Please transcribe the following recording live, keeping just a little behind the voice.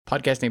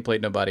Podcast Ain't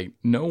Played Nobody.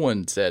 No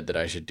one said that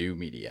I should do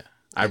media.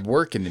 I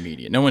work in the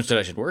media. No one said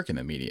I should work in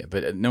the media,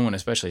 but no one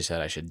especially said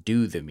I should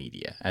do the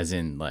media, as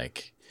in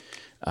like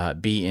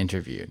be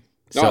interviewed.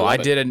 So I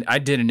did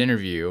an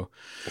interview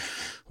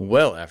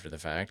well after the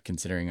fact,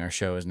 considering our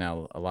show is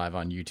now live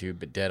on YouTube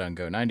but dead on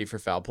Go90 for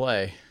foul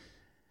play.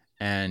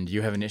 And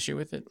you have an issue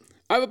with it?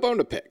 I have a bone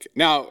to pick.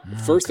 Now,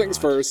 first things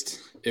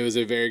first, it was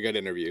a very good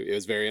interview. It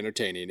was very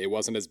entertaining. It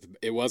wasn't as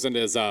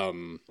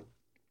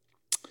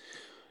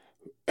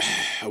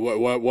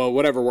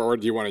whatever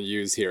word you want to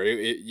use here.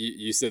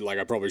 You said like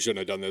I probably shouldn't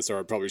have done this or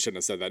I probably shouldn't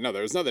have said that. No,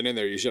 there was nothing in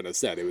there you shouldn't have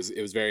said. It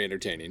was very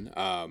entertaining.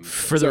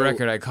 For the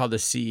record, I called the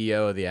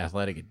CEO of The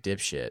Athletic a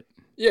dipshit.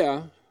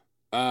 Yeah.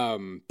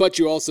 But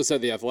you also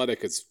said The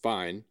Athletic is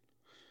fine.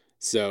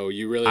 So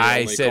you really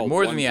I said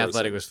more than The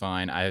Athletic was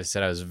fine. I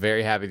said I was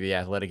very happy The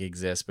Athletic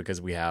exists because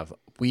we have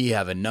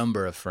a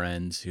number of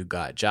friends who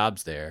got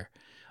jobs there,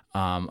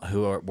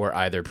 who were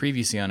either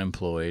previously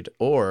unemployed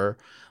or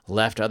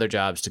left other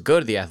jobs to go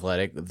to The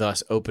Athletic,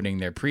 thus opening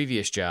their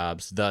previous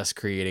jobs, thus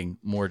creating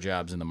more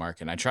jobs in the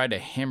market. And I tried to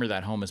hammer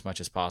that home as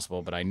much as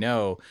possible, but I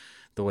know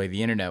the way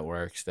the internet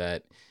works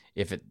that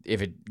if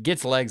it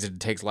gets legs and it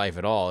takes life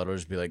at all, it'll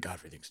just be like,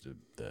 Godfrey thinks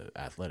the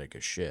Athletic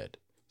is shit.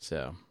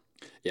 So...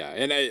 Yeah,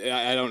 and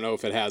I don't know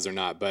if it has or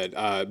not, but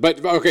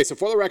okay. So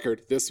for the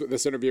record,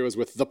 this interview was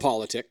with The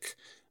Politic.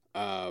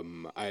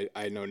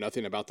 I know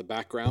nothing about the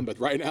background, but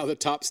right now the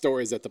top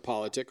stories at The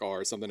Politic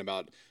are something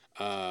about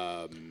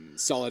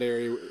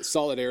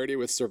solidarity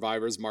with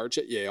Survivors March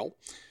at Yale,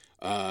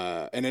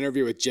 an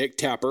interview with Jake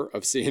Tapper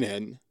of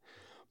CNN,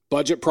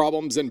 budget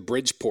problems in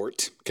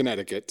Bridgeport,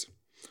 Connecticut,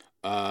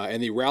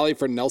 and the rally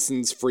for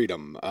Nelson's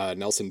freedom,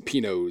 Nelson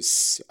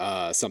Pino's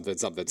something.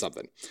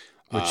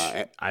 Which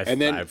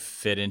I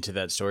fit into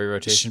that story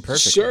rotation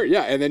perfectly. Sure,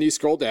 yeah. And then you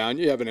scroll down,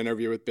 you have an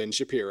interview with Ben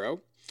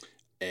Shapiro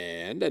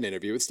and an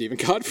interview with Stephen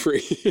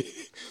Godfrey.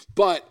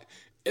 But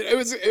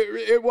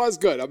it was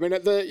good. I mean,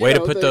 way to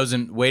put those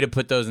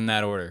in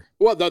that order.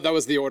 Well, that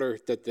was the order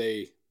that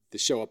they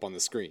show up on the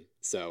screen.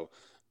 So,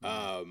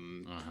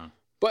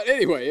 but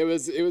anyway, it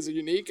was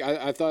unique.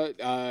 I thought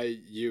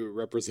you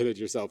represented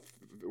yourself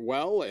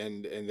well,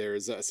 and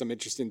there's some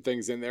interesting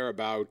things in there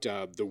about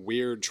the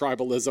weird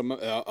tribalism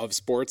of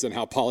sports and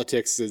how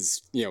politics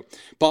is,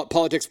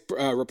 politics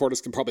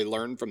reporters can probably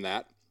learn from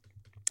that.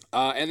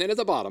 And then at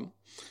the bottom,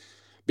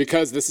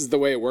 because this is the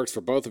way it works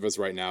for both of us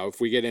right now,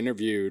 if we get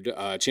interviewed,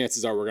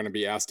 chances are we're going to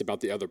be asked about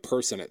the other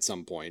person at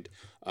some point.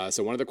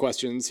 So one of the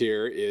questions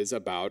here is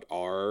about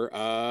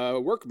our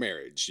work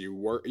marriage.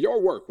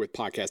 Your work with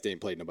Podcast Ain't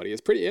Played Nobody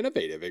is pretty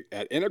innovative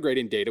at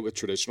integrating data with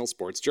traditional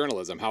sports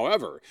journalism.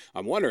 However,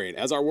 I'm wondering,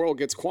 as our world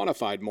gets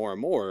quantified more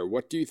and more,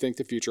 what do you think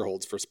the future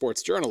holds for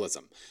sports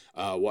journalism?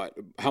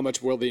 How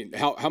much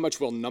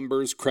will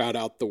numbers crowd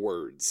out the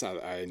words?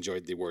 I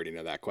enjoyed the wording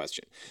of that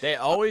question. They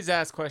always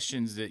ask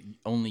questions that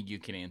only you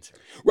can answer.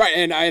 Right,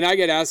 and I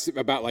get asked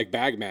about like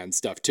Bagman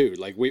stuff too.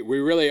 Like we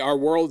really, our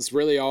worlds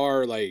really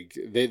are like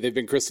they've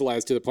been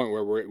crystallized to the point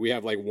where we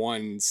have like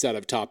one set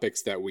of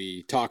topics that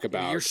we talk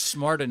about. You're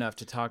smart enough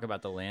to talk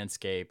about the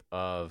landscape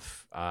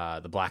of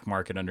the black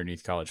market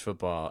underneath college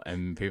football,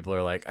 and people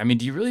are like, I mean,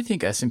 do you really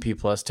think S&P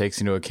Plus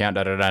takes into account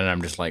da da da? And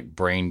I'm just like,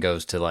 brain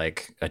goes to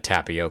like a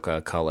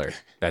tapioca color.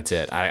 That's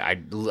it.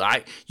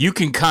 You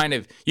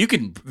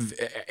can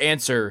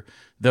answer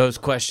those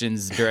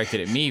questions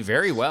directed at me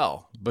very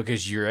well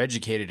because you're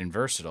educated and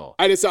versatile.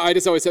 I just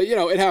always say,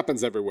 it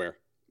happens everywhere.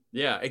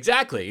 Yeah,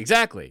 exactly.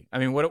 I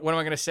mean, what am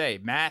I going to say?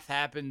 Math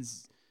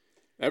happens.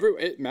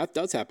 Math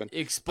does happen.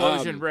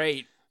 Explosion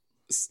rate.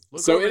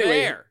 So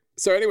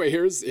anyway,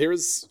 here's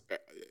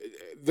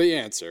the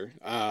answer.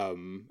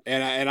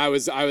 And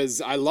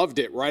I loved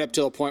it right up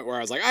to the point where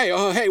I was like,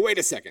 hey, wait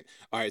a second.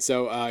 All right.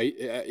 So,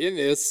 in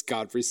this,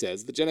 Godfrey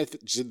says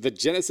the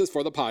genesis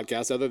for the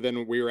podcast, other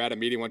than we were at a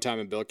meeting one time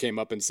and Bill came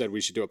up and said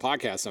we should do a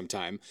podcast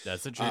sometime.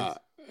 That's the truth.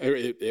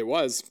 It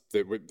was.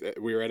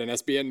 We were at an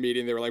SBN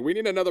meeting. They were like, we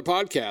need another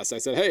podcast. I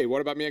said, hey,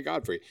 what about me and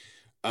Godfrey?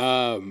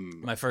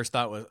 My first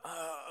thought was,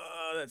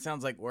 that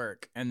sounds like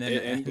work. And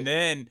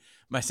then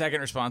my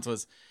second response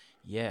was,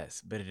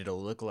 yes, but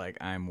it'll look like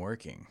I'm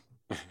working.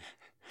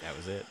 That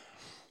was it.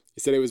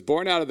 He said it was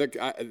born out of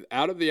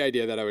the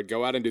idea that I would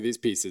go out and do these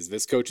pieces.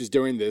 This coach is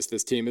doing this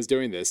team is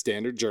doing this,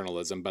 standard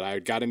journalism. But I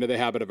got into the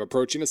habit of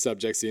approaching a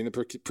subject, seeing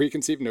the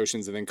preconceived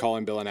notions, and then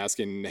calling Bill and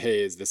asking,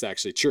 hey, is this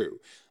actually true?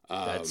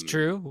 That's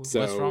true. What's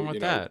wrong with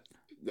that?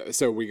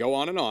 So we go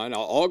on and on,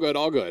 all good.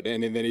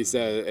 And then he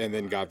said, and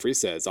then Godfrey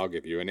says, I'll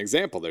give you an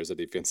example. There's a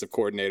defensive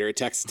coordinator at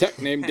Texas Tech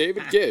named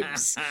David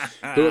Gibbs,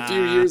 who a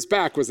few years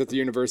back was at the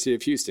University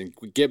of Houston.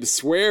 Gibbs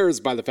swears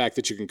by the fact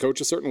that you can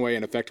coach a certain way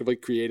and effectively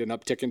create an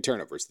uptick in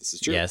turnovers. This is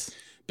true. Yes.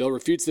 Bill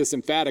refutes this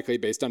emphatically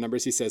based on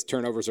numbers. He says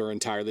turnovers are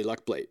entirely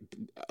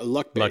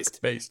luck-based.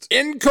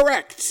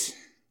 Incorrect.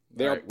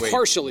 They are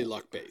partially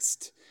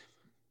luck-based.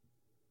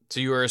 So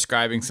you are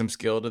ascribing some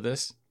skill to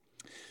this?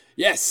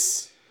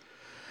 Yes.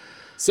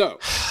 So,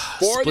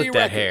 for Split the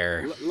that record,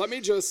 hair. let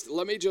me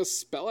just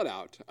spell it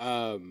out.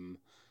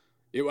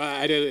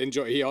 I did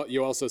enjoy.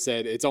 You also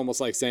said it's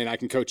almost like saying I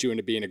can coach you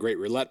into being a great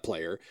roulette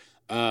player,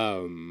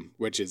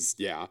 which is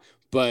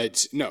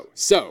but no.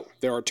 So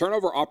there are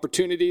turnover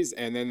opportunities,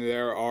 and then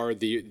there are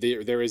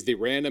there is the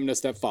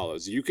randomness that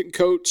follows. You can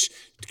coach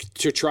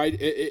to try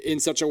in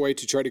such a way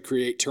to try to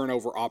create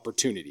turnover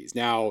opportunities.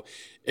 Now,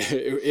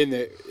 in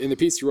the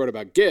piece you wrote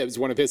about Gibbs,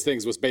 one of his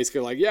things was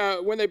basically like,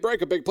 when they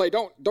break a big play,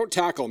 don't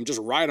tackle them, just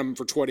ride them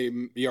for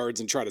 20 yards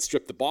and try to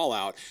strip the ball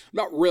out. I'm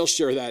not real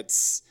sure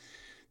that's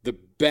the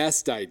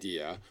best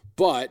idea,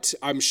 but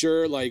I'm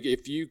sure like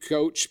if you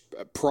coach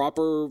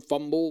proper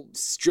fumble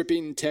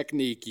stripping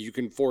technique, you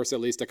can force at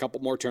least a couple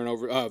more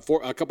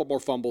a couple more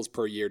fumbles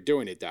per year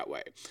doing it that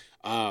way.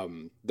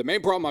 The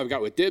main problem I've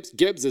got with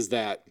Gibbs is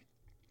that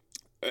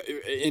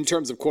in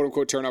terms of quote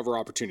unquote turnover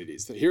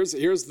opportunities, here's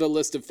the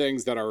list of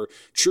things that are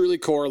truly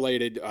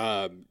correlated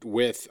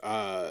with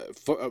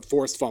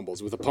forced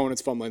fumbles, with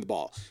opponents fumbling the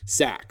ball.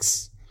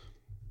 Sacks.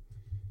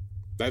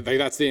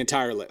 That's the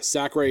entire list.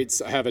 Sack rates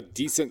have a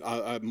decent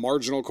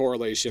marginal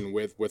correlation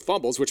with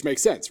fumbles, which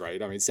makes sense, right?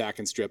 I mean, sack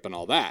and strip and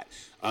all that.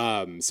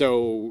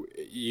 So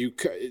you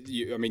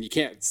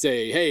can't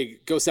say, hey,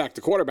 go sack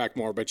the quarterback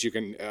more, but you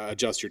can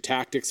adjust your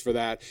tactics for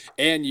that,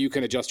 and you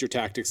can adjust your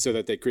tactics so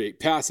that they create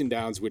passing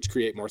downs, which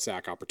create more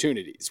sack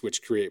opportunities,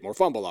 which create more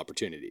fumble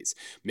opportunities.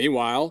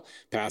 Meanwhile,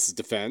 pass is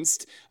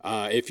defensed.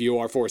 If you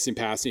are forcing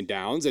passing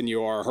downs and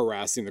you are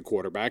harassing the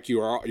quarterback,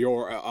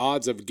 your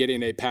odds of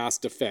getting a pass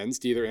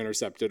defensed, either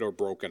intercepted or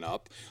broken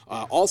up,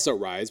 also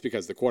rise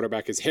because the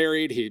quarterback is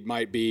harried. He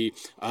might be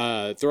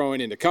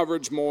throwing into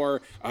coverage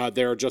more.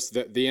 They're just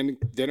the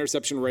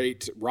interception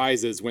rate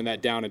rises when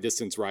that down and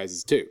distance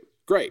rises too.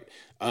 Great.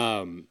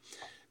 So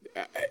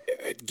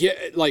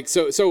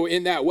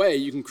in that way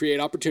you can create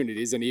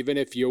opportunities, and even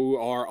if you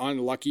are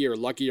unlucky or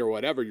lucky or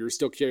whatever, you're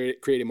still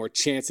creating more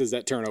chances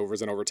at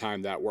turnovers, and over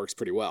time that works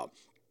pretty well.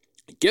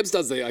 Gibbs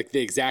does the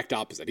exact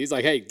opposite. He's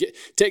like, hey,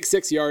 take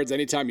 6 yards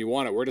anytime you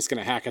want it. We're just going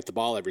to hack at the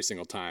ball every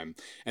single time.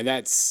 And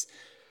that's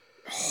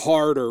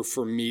harder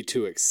for me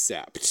to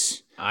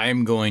accept.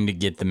 I'm going to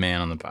get the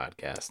man on the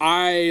podcast.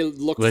 I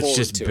look forward to it. Let's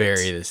just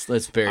bury this.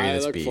 Let's bury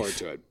this beef. I look forward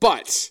to it.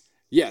 But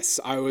yes,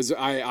 I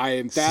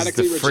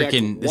emphatically reject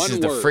one word. This is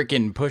the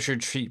freaking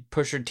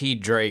Pusher T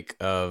Drake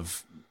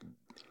of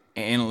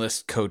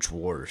analyst coach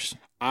wars.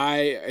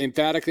 I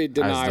emphatically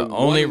deny the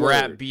only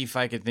rap beef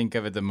I could think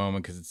of at the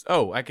moment, because it's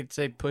I could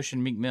say Push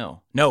and Meek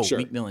Mill. No, sure.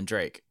 Meek Mill and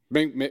Drake.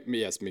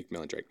 Yes, Meek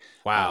Mill and Drake.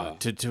 Wow,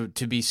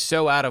 to be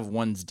so out of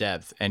one's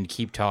depth and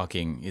keep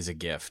talking is a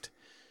gift.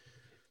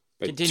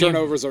 But continue.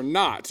 Turnovers are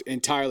not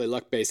entirely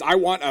luck based. I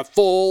want a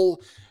full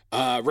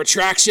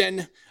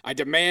retraction. I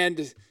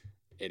demand.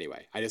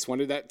 Anyway, I just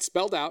wanted that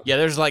spelled out. Yeah,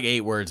 there's like 8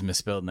 words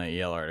misspelled in that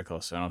Yale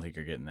article, so I don't think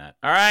you're getting that.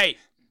 All right.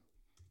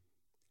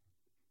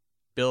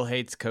 Bill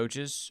hates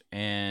coaches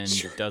and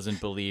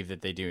doesn't believe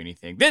that they do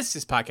anything. This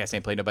is Podcast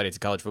Ain't Play Nobody. It's a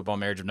college football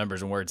marriage of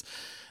numbers and words.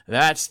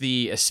 That's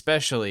the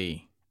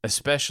especially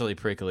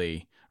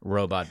prickly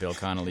robot Bill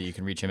Connolly. You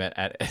can reach him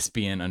at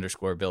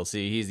SBN_Bill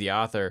C. He's the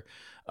author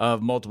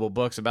of multiple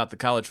books about the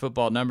college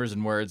football numbers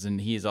and words, and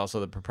he's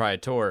also the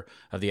proprietor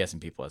of the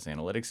S&P Plus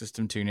analytics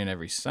system. Tune in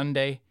every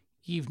Sunday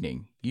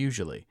evening,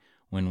 usually,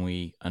 when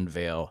we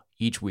unveil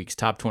each week's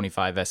top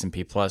 25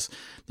 S&P Plus.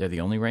 They're the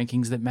only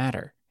rankings that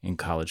matter in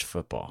college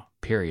football.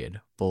 Period.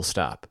 Full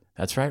stop.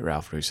 That's right,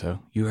 Ralph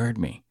Russo. You heard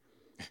me.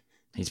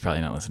 He's probably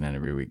not listening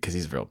every week because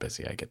he's real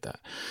busy. I get that.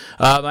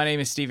 My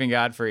name is Stephen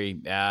Godfrey.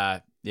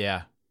 My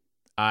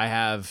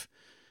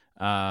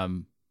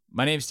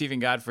name is Stephen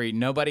Godfrey.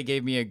 Nobody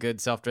gave me a good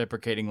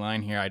self-deprecating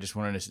line here. I just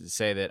wanted to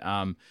say that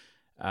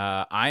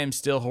I am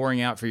still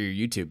whoring out for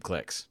your YouTube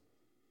clicks.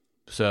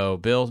 So,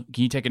 Bill,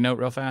 can you take a note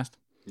real fast?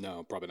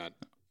 No, probably not.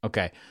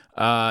 Okay.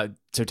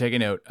 So take a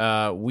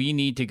note. We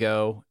need to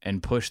go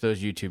and push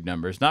those YouTube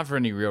numbers, not for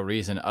any real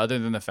reason other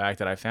than the fact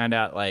that I found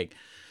out,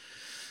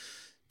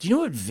 do you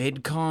know what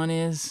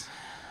VidCon is?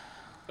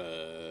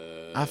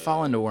 I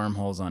fall into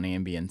wormholes on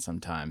Ambien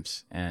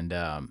sometimes and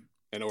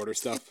order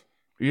stuff.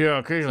 Yeah,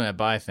 occasionally I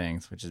buy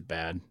things, which is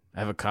bad. I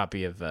have a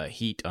copy of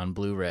Heat on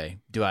Blu-ray.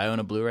 Do I own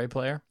a Blu-ray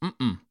player?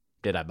 Mm-mm.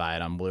 Did I buy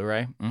it on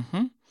Blu-ray?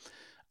 Mm-hmm.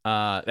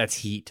 That's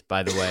Heat,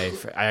 by the way.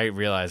 I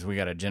realize we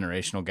got a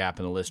generational gap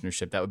in the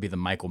listenership. That would be the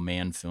Michael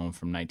Mann film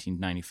from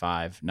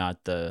 1995,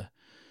 not the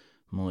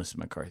Melissa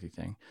McCarthy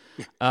thing.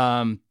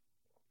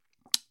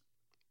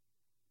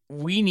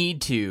 We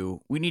need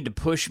to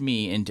push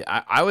me into.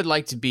 I would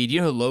like to be. Do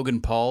you know who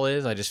Logan Paul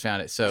is? I just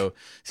found it. So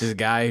this is a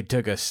guy who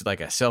took a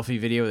selfie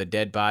video with a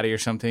dead body or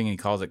something, and he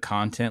calls it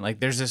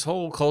content. There's this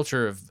whole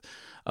culture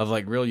of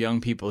real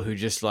young people who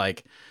just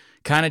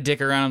kind of dick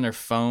around on their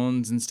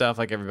phones and stuff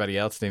like everybody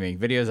else. They make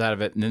videos out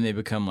of it, and then they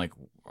become I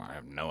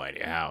have no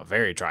idea how,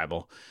 very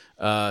tribal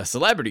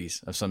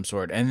celebrities of some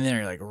sort. And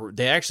then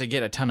they actually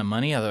get a ton of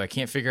money, although I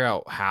can't figure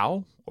out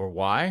how or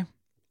why.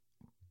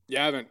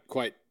 Yeah, I haven't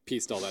quite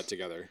pieced all that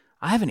together.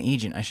 I have an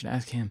agent. I should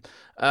ask him.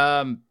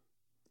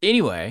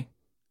 Anyway,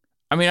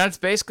 I mean, that's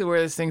basically where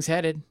this thing's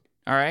headed.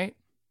 All right.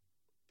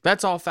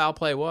 That's all foul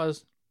play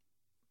was.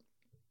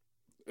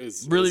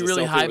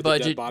 Really high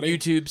budget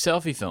YouTube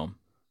selfie film.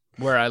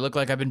 where I look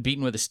like I've been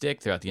beaten with a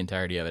stick throughout the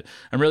entirety of it.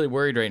 I'm really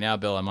worried right now,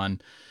 Bill.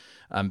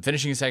 I'm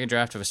finishing a second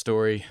draft of a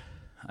story.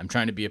 I'm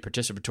trying to be a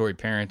participatory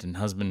parent and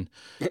husband.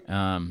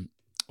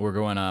 We're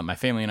going on, my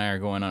family and I are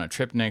going on a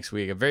trip next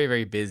week. I'm very,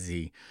 very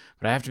busy,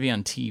 but I have to be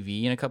on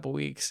TV in a couple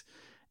weeks.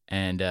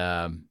 And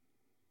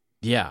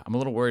yeah, I'm a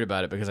little worried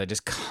about it because I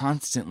just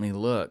constantly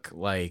look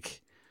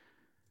like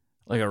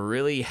a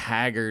really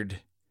haggard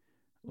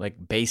like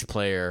bass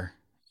player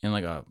in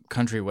like a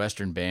country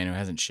western band who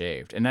hasn't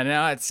shaved. And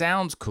now it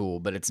sounds cool,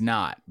 but it's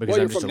not, because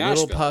I'm just a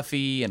little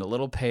puffy and a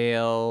little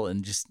pale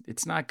and just,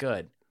 it's not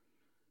good.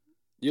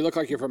 You look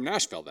like you're from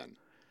Nashville then.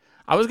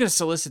 I was going to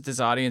solicit this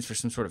audience for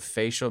some sort of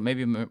facial,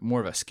 maybe more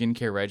of a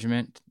skincare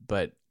regimen,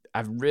 but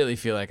I really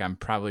feel like I'm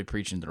probably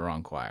preaching to the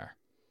wrong choir.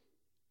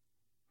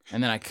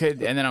 And then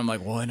I'm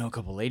like, well, I know a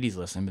couple ladies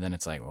listening, but then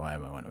it's like, well,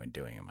 what am I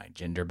doing? Am I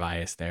gender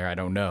biased there? I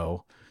don't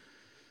know.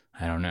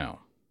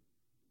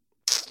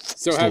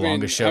 So the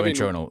longest show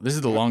intro. This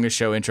is the longest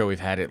show intro we've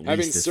had at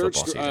least this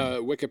football season.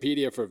 Having searched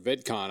Wikipedia for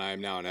VidCon, I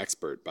am now an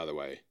expert, by the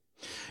way.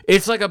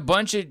 It's like a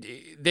bunch of,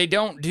 they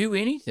don't do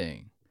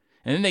anything.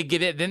 And then they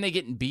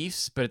get in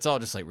beefs, but it's all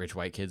just like rich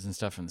white kids and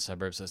stuff from the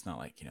suburbs. So it's not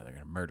like, they're going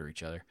to murder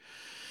each other.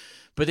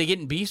 But they get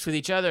in beefs with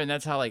each other, and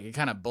that's how like it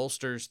kind of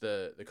bolsters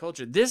the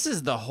culture. This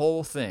is the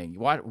whole thing.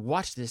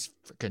 Watch this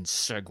freaking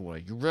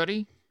segue. You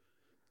ready?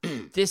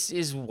 This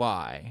is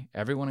why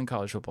everyone in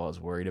college football is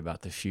worried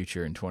about the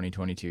future in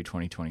 2022,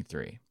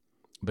 2023.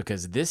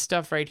 Because this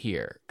stuff right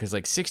here, because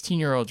like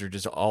 16-year-olds are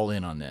just all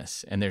in on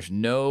this, and there's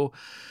no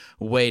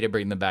way to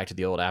bring them back to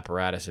the old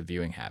apparatus of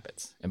viewing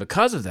habits. And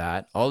because of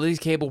that, all these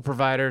cable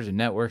providers and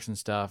networks and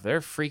stuff, they're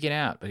freaking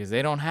out because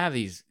they don't have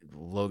these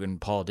Logan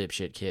Paul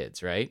dipshit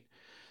kids, right?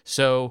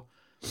 So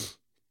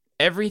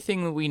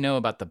everything that we know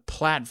about the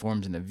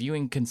platforms and the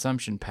viewing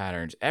consumption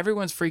patterns,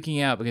 everyone's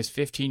freaking out because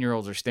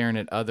 15-year-olds are staring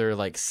at other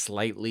like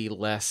slightly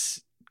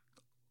less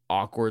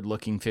awkward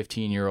looking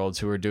 15-year-olds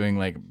who are doing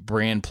like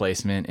brand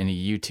placement in a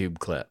YouTube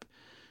clip.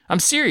 I'm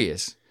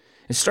serious.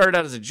 It started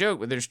out as a joke,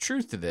 but there's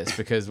truth to this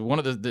because one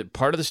of the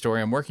part of the story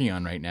I'm working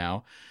on right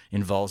now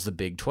involves the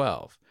Big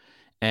 12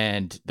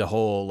 and the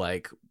whole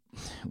like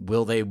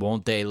will they,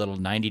 won't they little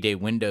 90-day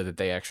window that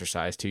they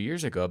exercised 2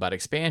 years ago about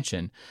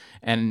expansion.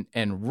 And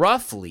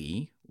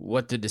roughly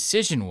what the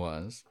decision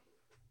was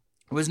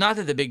not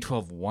that the Big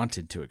 12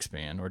 wanted to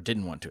expand or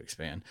didn't want to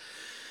expand.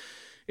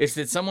 It's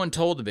that someone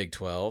told the Big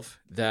 12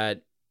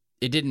 that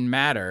it didn't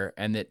matter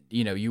and that,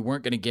 you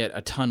weren't going to get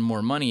a ton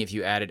more money if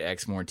you added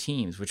X more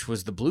teams, which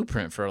was the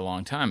blueprint for a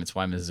long time. It's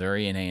why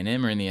Missouri and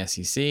A&M are in the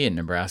SEC and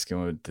Nebraska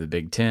with the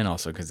Big Ten,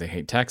 also because they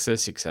hate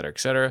Texas, et cetera, et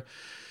cetera.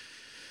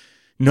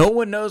 No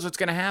one knows what's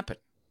going to happen.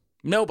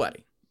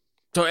 Nobody.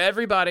 So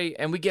everybody,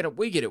 and we get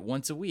it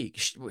once a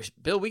week.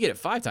 Bill, we get it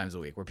 5 times a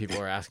week where people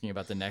are asking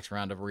about the next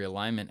round of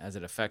realignment as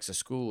it affects a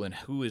school and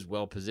who is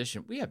well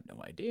positioned. We have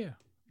no idea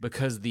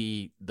because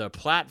the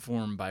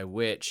platform by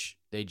which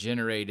they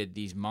generated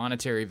these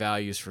monetary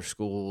values for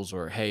schools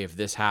or, hey, if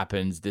this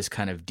happens, this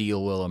kind of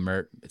deal will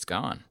emerge, it's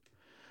gone.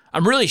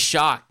 I'm really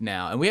shocked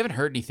now, and we haven't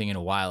heard anything in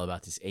a while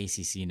about this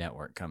ACC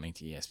network coming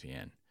to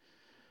ESPN.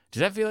 Does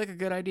that feel like a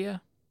good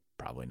idea?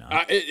 Probably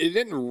not. It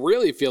didn't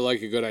really feel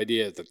like a good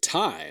idea at the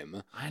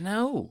time. I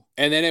know.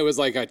 And then it was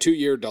like a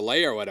 2-year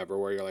delay or whatever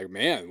where you're like,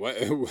 man, what?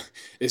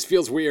 This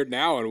feels weird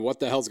now, and what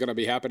the hell's going to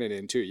be happening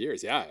in 2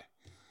 years? Yeah.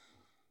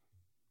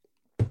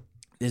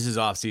 This is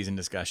off-season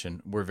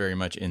discussion. We're very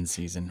much in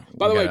season.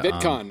 By the way,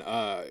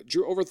 VidCon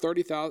drew over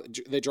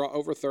 30,000. They draw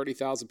over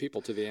 30,000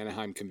 people to the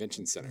Anaheim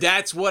Convention Center.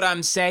 That's what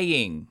I'm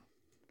saying.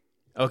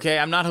 Okay,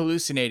 I'm not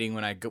hallucinating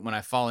when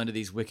I fall into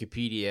these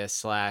Wikipedia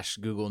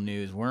 / Google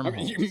News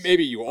wormholes. I mean,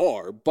 maybe you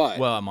are, but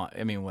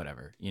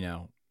whatever.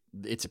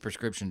 It's a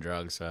prescription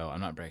drug, so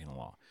I'm not breaking the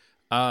law.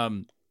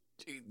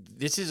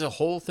 This is a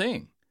whole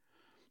thing.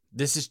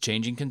 This is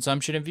changing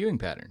consumption and viewing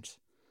patterns.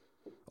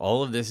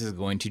 All of this is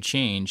going to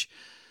change.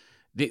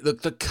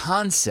 The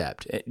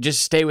concept.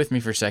 Just stay with me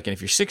for a second. If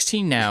you're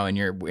 16 now and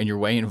you're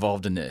way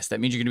involved in this, that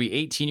means you're going to be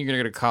 18. You're going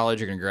to go to college.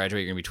 You're going to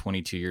graduate. You're going to be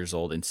 22 years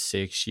old in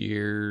 6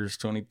 years,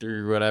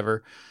 23,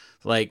 whatever.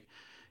 Like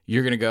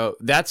you're going to go.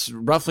 That's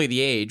roughly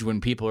the age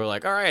when people are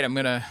like, all right, I'm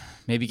going to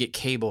maybe get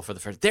cable for the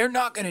first. They're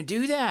not going to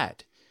do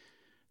that.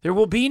 There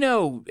will be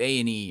no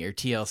A&E or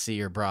TLC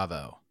or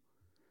Bravo.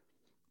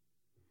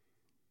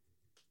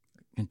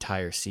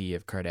 Entire sea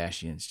of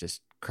Kardashians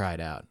just cried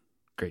out,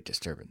 great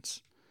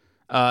disturbance.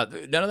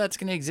 None of that's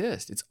going to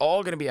exist. It's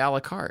all going to be a la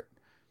carte.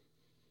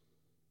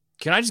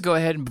 Can I just go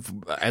ahead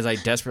and, as I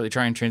desperately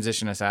try and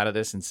transition us out of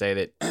this and say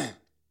that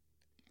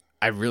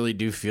I really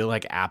do feel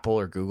like Apple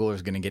or Google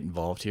is going to get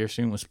involved here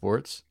soon with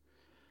sports?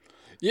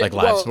 Yeah, like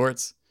live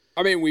sports?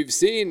 I mean, we've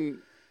seen,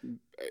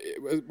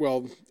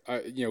 Google,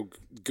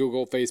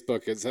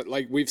 Facebook, is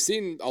like we've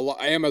seen a lot,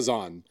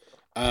 Amazon,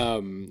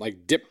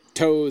 like dip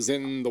toes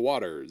in the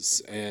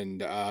waters and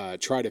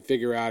try to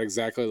figure out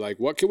exactly like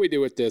what can we do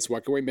with this,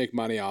 what can we make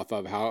money off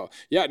of, I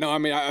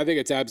think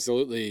it's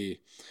absolutely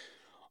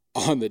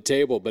on the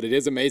table, but it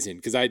is amazing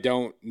because I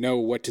don't know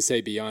what to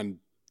say beyond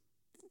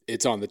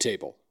it's on the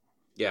table.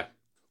 Yeah,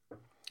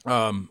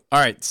 All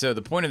right. So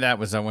the point of that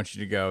was I want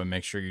you to go and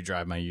make sure you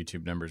drive my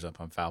YouTube numbers up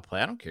on Foul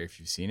Play. I don't care if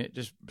you've seen it.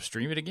 Just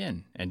stream it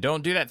again. And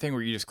don't do that thing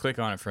where you just click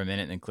on it for a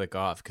minute and then click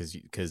off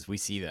because we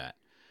see that.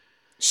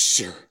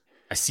 Sure.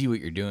 I see what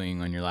you're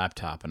doing on your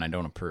laptop, and I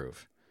don't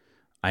approve.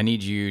 I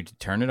need you to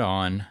turn it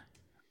on,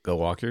 go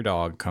walk your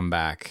dog, come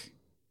back,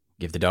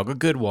 give the dog a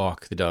good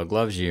walk. The dog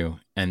loves you,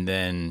 and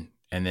then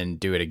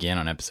do it again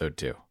on episode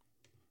 2.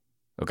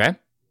 Okay?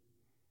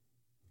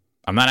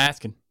 I'm not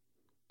asking.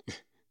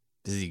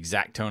 This is the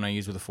exact tone I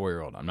use with a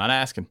 4-year-old. I'm not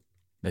asking.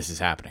 This is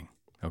happening.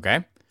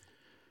 Okay?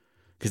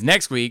 Because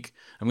next week,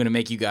 I'm going to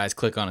make you guys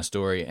click on a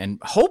story and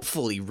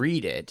hopefully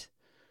read it.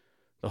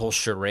 The whole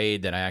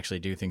charade that I actually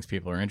do things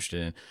people are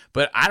interested in.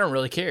 But I don't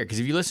really care, because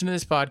if you listen to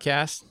this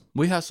podcast,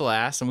 we hustle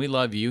ass and we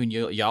love you, and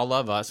y'all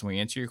love us, and we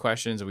answer your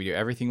questions, and we do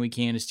everything we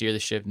can to steer the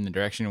ship in the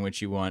direction in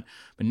which you want.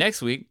 But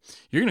next week,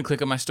 you're going to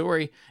click on my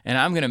story, and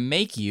I'm going to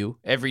make you,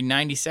 every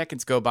 90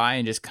 seconds go by,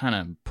 and just kind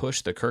of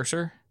push the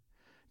cursor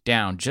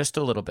down just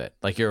a little bit,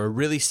 like you're a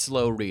really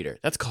slow reader.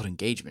 That's called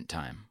engagement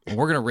time. And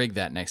we're going to rig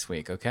that next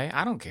week, okay?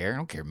 I don't care. I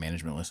don't care if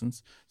management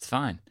listens. It's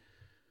fine.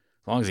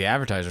 As long as the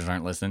advertisers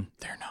aren't listening,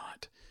 they're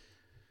not.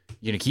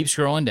 You're going to keep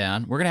scrolling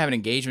down. We're going to have an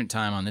engagement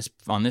time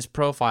on this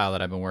profile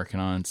that I've been working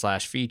on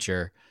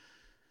 /feature.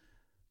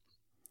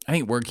 I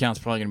think word count's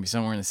probably going to be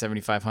somewhere in the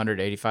 7,500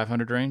 to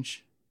 8,500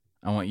 range.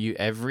 I want you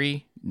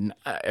every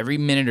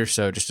minute or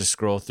so just to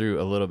scroll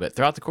through a little bit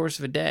throughout the course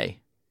of a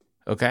day,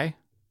 okay?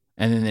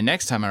 And then the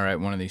next time I write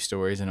one of these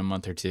stories in a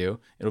month or two,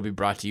 it'll be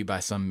brought to you by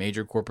some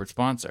major corporate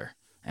sponsor,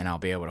 and I'll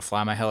be able to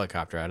fly my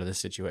helicopter out of this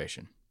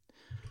situation.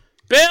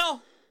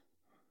 Bill!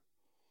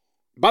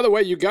 By the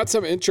way, you got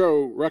some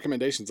intro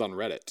recommendations on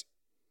Reddit.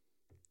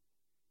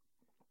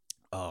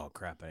 Oh,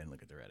 crap. I didn't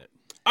look at the Reddit.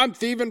 I'm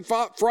thieving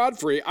fraud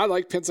free. I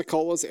like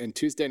Pensacola's and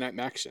Tuesday Night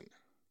Maction.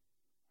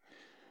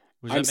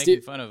 Was that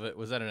making fun of it?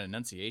 Was that an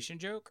enunciation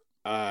joke?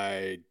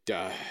 Well,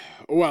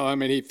 I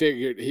mean,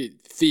 he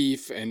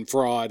thief and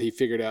fraud. He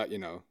figured out,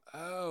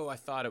 Oh, I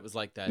thought it was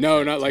like that.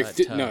 No, not like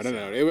no.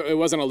 It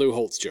wasn't a Lou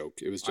Holtz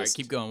joke. It was just. All right,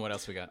 keep going. What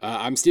else we got?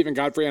 I'm Stephen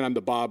Godfrey, and I'm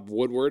the Bob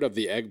Woodward of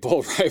the Egg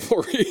Bowl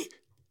rivalry.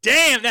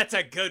 Damn, that's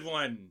a good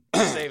one.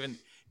 Saving.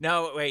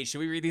 No, wait. Should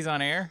we read these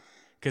on air?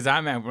 Because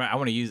I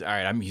want to use. All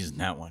right, I'm using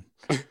that one.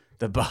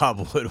 The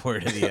Bob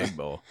Woodward of the Egg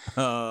Bowl.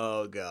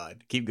 Oh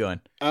God, keep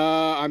going.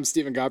 I'm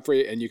Stephen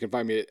Godfrey, and you can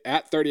find me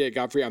at 38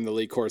 Godfrey. I'm the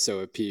Lee Corso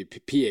of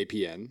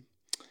PAPN.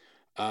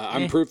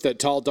 I'm proof that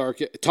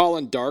tall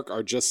and dark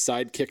are just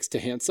sidekicks to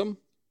handsome.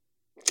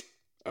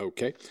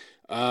 Okay.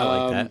 I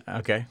like that.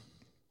 Okay.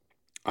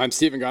 I'm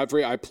Stephen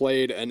Godfrey. I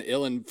played an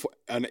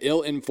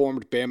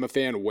ill-informed Bama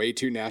fan way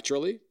too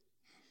naturally.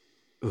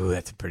 Ooh,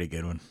 that's a pretty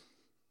good one.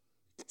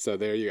 So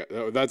there you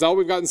go. That's all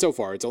we've gotten so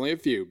far. It's only a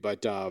few,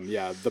 but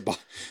yeah,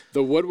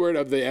 the Woodward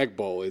of the Egg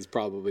Bowl is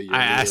probably.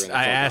 I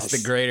asked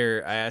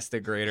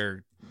the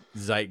greater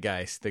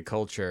zeitgeist, the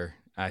culture.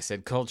 I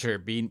said, "Culture,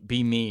 be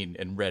mean,"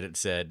 and Reddit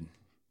said,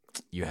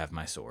 "You have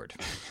my sword."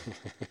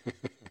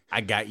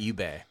 I got you,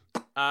 bae.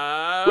 We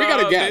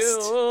got a guest.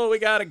 Bill, we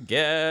got a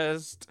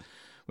guest.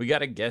 We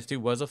got a guest who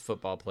was a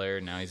football player.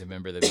 Now he's a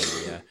member of the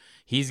media.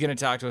 He's going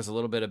to talk to us a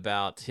little bit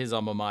about his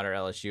alma mater,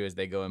 LSU, as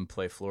they go and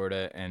play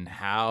Florida, and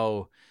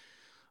how.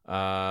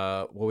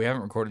 Well, we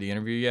haven't recorded the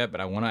interview yet,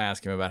 but I want to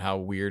ask him about how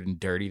weird and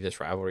dirty this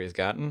rivalry has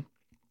gotten.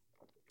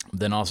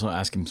 Then also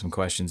ask him some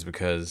questions,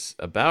 because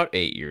about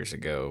 8 years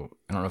ago,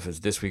 I don't know if it's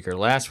this week or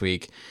last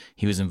week,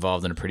 he was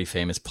involved in a pretty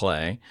famous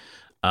play.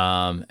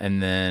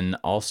 And then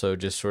also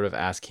just sort of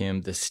ask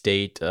him the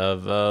state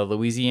of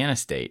Louisiana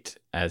State,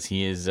 as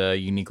he is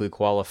uniquely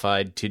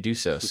qualified to do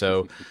so.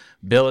 So,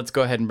 Bill, let's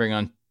go ahead and bring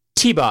on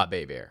T-Bob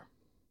Hebert.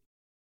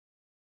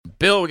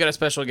 Bill, we got a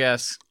special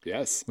guest.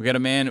 Yes. We got a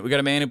man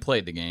who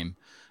played the game.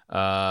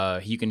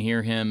 You can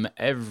hear him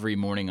every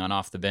morning on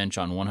Off the Bench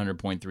on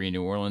 100.3 in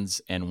New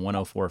Orleans and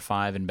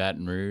 104.5 in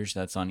Baton Rouge.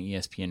 That's on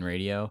ESPN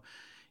Radio.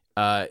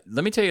 Let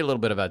me tell you a little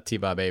bit about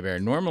T-Bob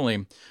Hebert.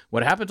 Normally,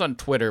 what happens on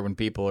Twitter when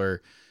people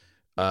are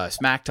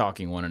smack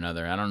talking one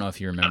another, I don't know if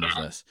you remember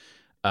this.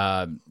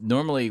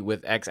 Normally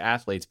with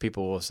ex-athletes,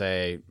 people will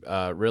say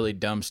really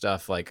dumb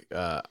stuff like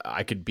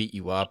I could beat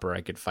you up or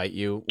I could fight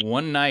you.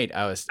 One night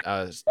I was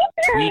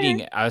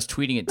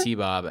tweeting at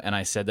T-Bob, and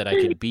I said that I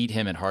could beat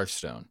him at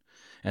Hearthstone.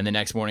 And the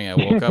next morning I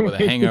woke up with a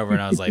hangover,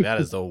 and I was like,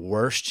 that is the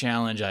worst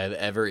challenge I have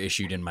ever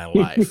issued in my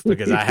life,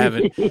 because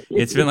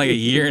it's been like a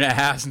year and a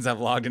half since I've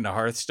logged into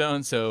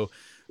Hearthstone. So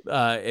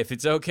if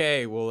it's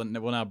okay, we'll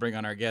now bring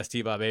on our guest,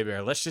 T-Bob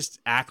Hebert. Let's just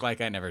act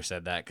like I never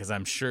said that, because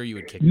I'm sure you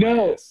would kick my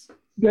ass.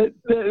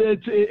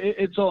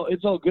 It's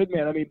all good,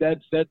 man. I mean,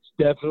 that's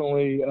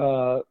definitely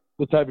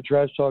the type of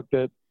trash talk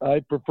that I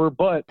prefer.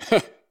 But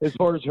as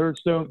far as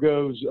Hearthstone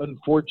goes,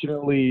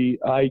 unfortunately,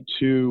 I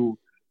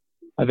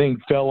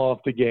think fell off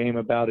the game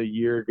about a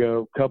year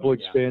ago, a couple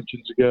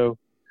expansions ago.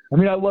 I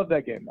mean, I love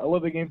that game. I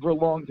love that game for a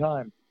long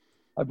time.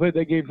 I played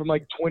that game from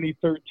like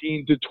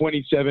 2013 to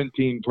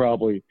 2017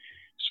 probably.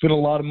 Spent a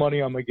lot of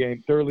money on my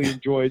game. Thoroughly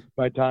enjoyed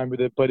my time with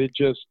it, but it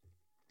just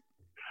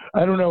 –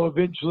 I don't know.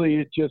 Eventually,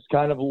 it just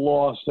kind of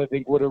lost, I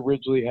think, what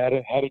originally had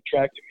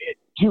attracted me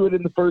to it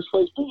in the first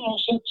place. But,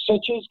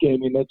 such is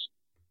gaming. That's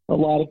a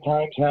lot of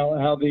times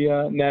how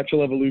the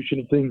natural evolution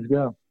of things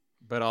go.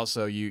 But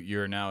also,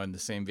 you're now in the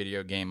same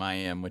video game I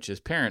am, which is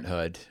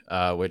Parenthood,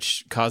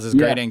 which causes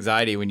great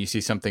anxiety when you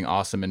see something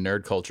awesome in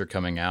nerd culture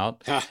coming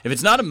out. If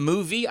it's not a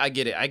movie, I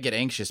get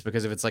anxious,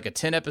 because if it's like a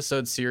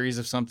 10-episode series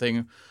of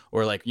something,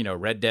 or like,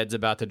 Red Dead's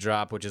about to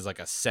drop, which is like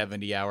a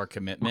 70-hour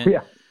commitment.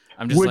 Yeah.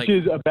 I'm just which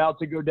is about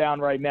to go down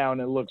right now, and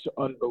it looks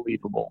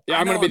unbelievable. Yeah,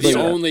 I'm going to be the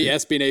only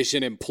SB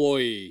Nation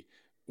employee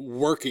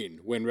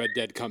working when Red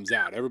Dead comes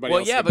out. Everybody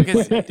else. Well, yeah,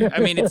 because I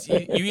mean, it's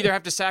you either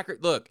have to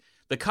look.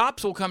 The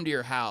cops will come to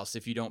your house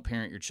if you don't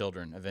parent your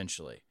children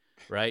eventually,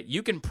 right?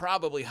 You can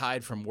probably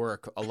hide from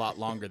work a lot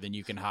longer than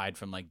you can hide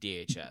from like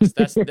DHS.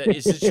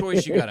 It's a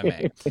choice you got to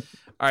make.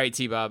 All right,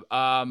 T-Bob.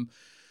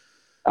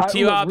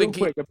 T-Bob, real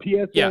quick, a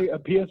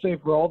PSA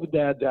for all the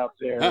dads out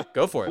there.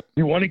 Go for it.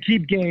 You want to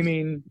keep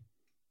gaming.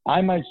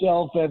 I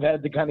myself have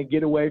had to kind of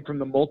get away from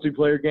the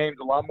multiplayer games,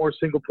 a lot more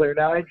single player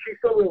now. And she's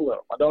still really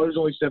little. My daughter's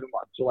only 7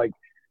 months, so like,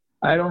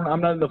 I'm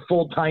not in the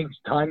full time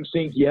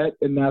sink yet,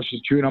 and now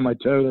she's chewing on my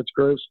toe. That's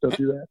gross. Don't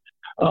do that.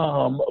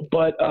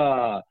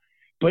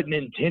 But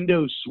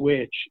Nintendo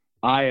Switch,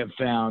 I have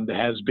found,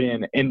 has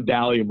been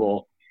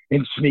invaluable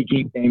in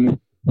sneaking gaming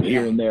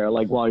here and there.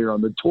 Like while you're on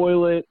the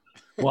toilet,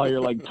 while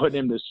you're like putting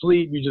him to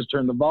sleep, you just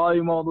turn the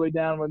volume all the way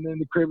down when they're in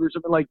the crib or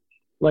something. Like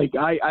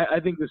I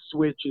think the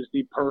Switch is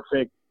the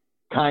perfect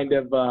kind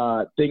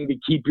of thing to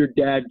keep your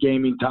dad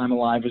gaming time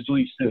alive as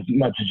least as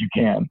much as you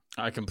can.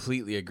 I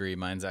completely agree.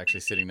 Mine's actually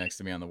sitting next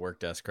to me on the work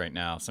desk right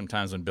now.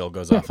 Sometimes when Bill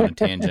goes off on a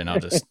tangent,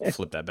 I'll just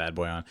flip that bad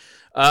boy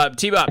on.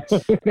 T-Bob,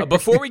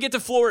 before we get to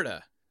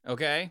Florida,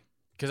 okay,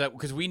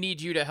 because we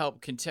need you to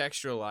help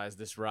contextualize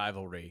this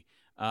rivalry.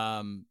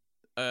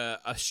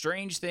 A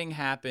strange thing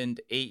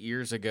happened 8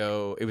 years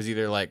ago. It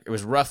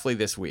was roughly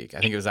this week. I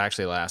think it was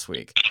actually last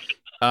week.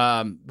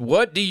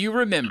 What do you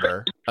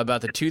remember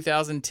about the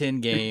 2010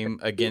 game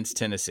against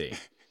Tennessee?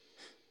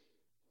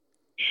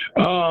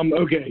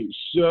 Okay,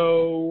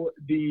 so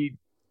the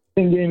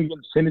game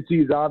against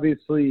Tennessee is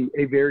obviously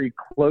a very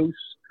close.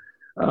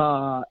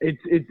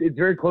 It's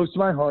very close to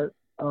my heart.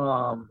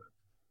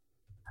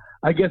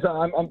 I guess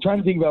I'm trying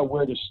to think about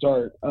where to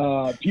start.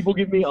 People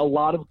give me a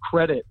lot of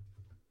credit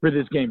for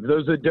this game. For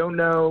those that don't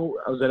know,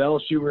 I was at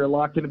LSU. We were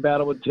locked in a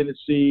battle with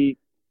Tennessee.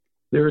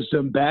 There was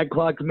some bad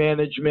clock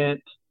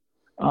management.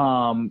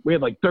 We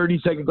had like 30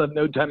 seconds left,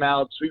 no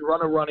timeouts. We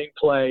run a running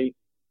play,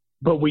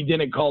 but we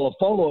didn't call a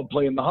follow-up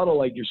play in the huddle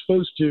like you're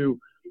supposed to.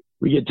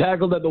 We get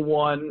tackled at the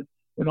 1,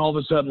 and all of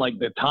a sudden, like,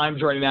 the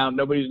time's running out.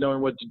 Nobody's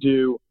knowing what to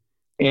do.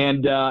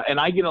 And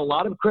I get a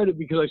lot of credit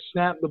because I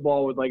snapped the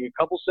ball with like a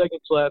couple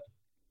seconds left.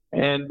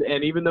 And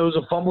even though it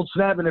was a fumbled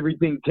snap and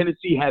everything,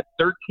 Tennessee had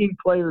 13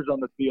 players on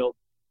the field.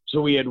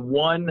 So we had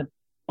one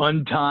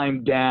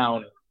untimed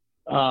down.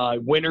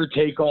 Winner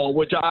take all,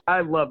 which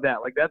I love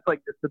that. Like, that's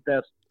like just the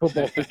best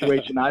football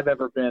situation I've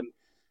ever been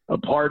a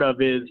part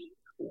of is,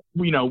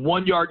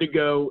 1 yard to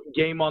go,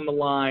 game on the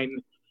line.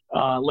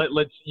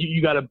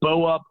 You got to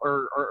bow up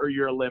or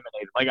you're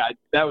eliminated.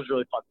 That was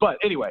really fun. But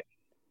anyway,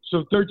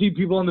 so 13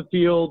 people on the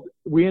field,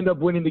 we end up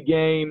winning the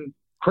game,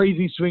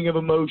 crazy swing of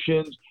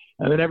emotions.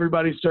 And then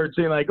everybody starts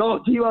saying like, oh,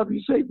 T-Bob,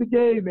 you saved the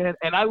game, man.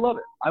 And I love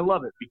it. I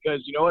love it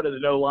because you know what? As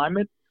an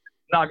O-lineman,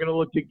 not going to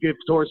look to give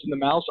horse in the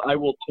mouse. I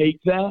will take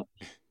that.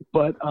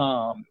 But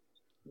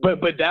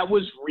that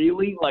was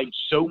really like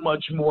so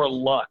much more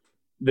luck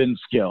than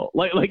skill.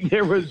 Like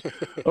there was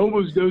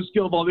almost no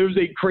skill ball. There was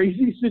a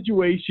crazy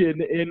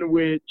situation in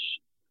which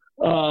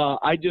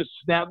I just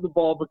snapped the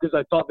ball because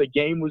I thought the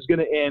game was going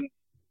to end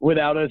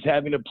without us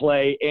having to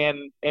play.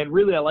 And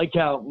really, I like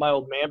how my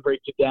old man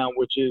breaks it down,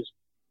 which is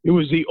it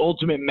was the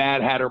ultimate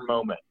Mad Hatter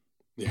moment.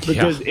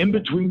 Because in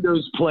between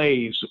those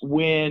plays,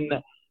 when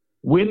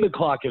the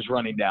clock is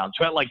running down,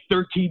 so at like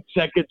 13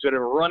 seconds at a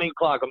running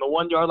clock on the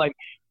 1 yard line,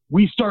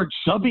 we start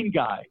subbing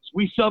guys.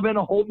 We sub in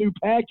a whole new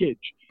package.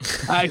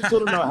 I still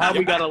don't know how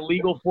we got a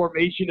legal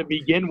formation to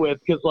begin with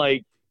because,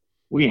 like,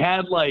 we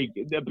had, like,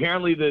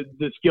 apparently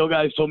the skill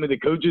guys told me the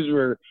coaches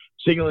were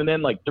signaling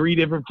in, like, 3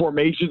 different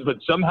formations, but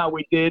somehow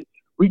we did.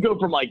 We go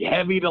from, like,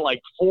 heavy to,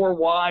 like, 4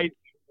 wide.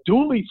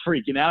 Dooley's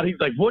freaking out. He's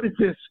like, what is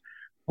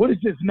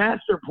this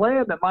master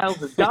plan that Miles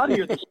has got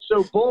here that's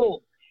so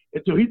bold?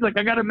 And so he's like,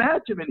 I got to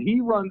match him. And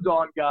he runs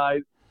on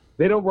guys.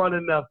 They don't run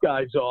enough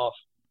guys off.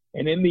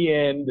 And in the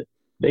end,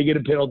 they get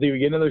a penalty. We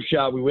get another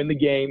shot. We win the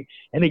game.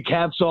 And it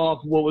caps off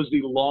what was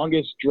the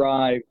longest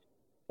drive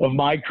of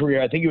my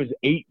career. I think it was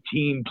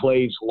 18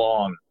 plays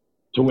long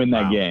to win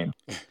that game.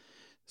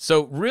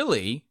 So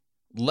really,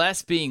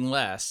 less being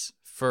less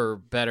for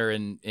better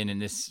in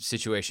this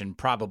situation,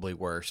 probably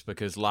worse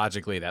because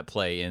logically that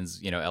play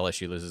ends,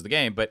 LSU loses the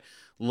game. But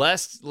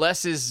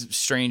Less's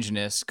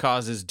strangeness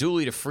causes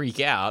Dooley to freak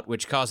out,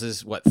 which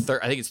causes I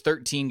think it's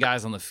 13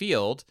 guys on the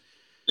field.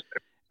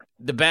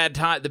 The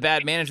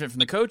bad management from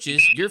the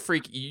coaches.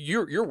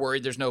 You're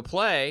worried there's no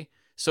play.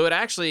 So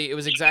it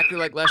was exactly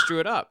like Les drew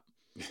it up.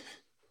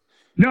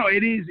 No,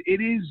 it is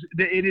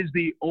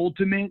the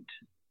ultimate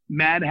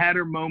Mad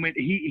Hatter moment.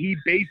 He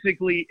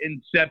basically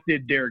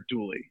incepted Derek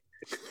Dooley.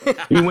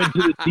 He went to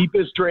the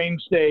deepest drain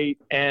state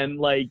and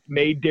like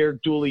made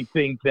Derek Dooley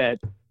think that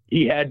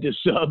he had to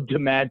sub to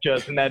match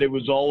us and that it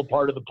was all a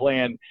part of the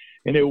plan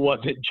and it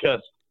wasn't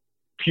just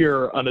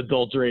pure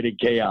unadulterated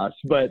chaos.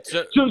 But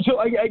so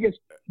I guess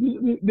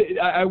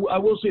I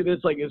will say this,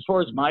 like, as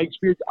far as my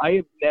experience, I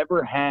have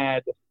never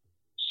had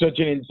such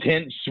an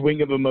intense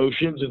swing of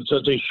emotions in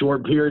such a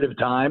short period of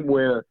time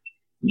where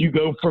you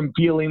go from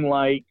feeling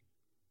like,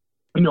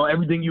 you know,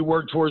 everything you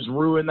worked towards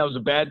ruined. That was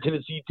a bad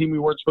Tennessee team we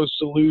weren't supposed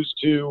to lose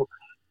to.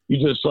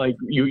 You just like,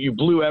 you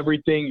blew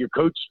everything. Your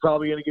coach is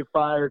probably going to get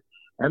fired.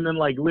 And then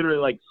like literally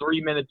like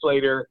 3 minutes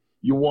later,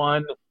 you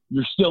won.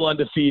 You're still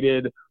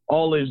undefeated.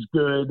 All is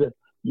good.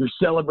 You're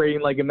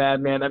celebrating like a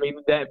madman. I mean,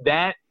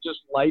 that just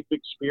life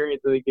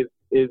experience, I think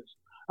is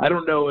I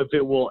don't know if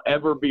it will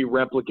ever be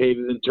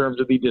replicated in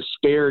terms of the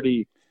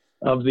disparity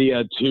of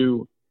the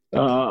two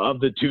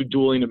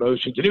dueling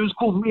emotions. And it was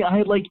cool for me. I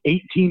had like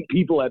 18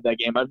 people at that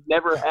game. I've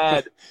never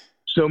had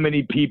so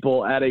many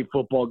people at a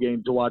football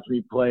game to watch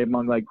me play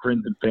among like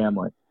friends and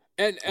family.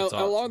 And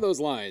along those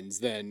lines,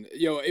 then,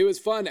 you know, it was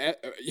fun.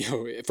 You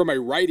know, from a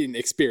writing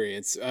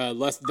experience,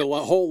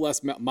 the whole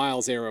Les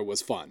Miles era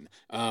was fun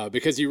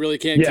because you really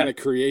can kind of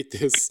create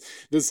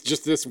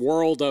this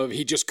world of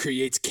he just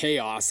creates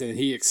chaos and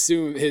he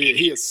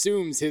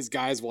assumes his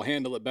guys will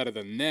handle it better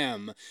than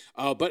them.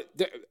 But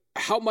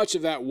how much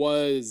of that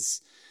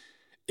was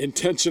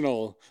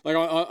intentional? Like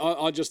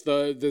on just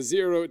the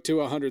 0 to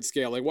 100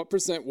 scale, like what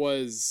 %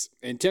 was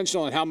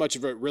intentional and how much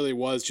of it really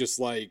was just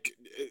like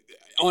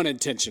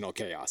unintentional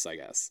chaos, I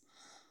guess?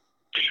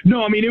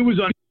 No, I mean, it was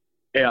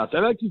chaos.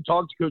 I've actually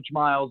talked to Coach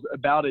Miles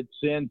about it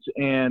since,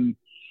 and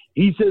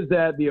he says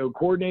that the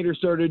coordinator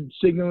started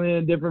signaling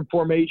a different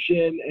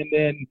formation, and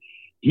then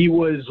he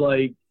was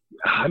like,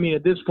 I mean,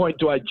 at this point,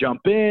 do I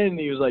jump in? And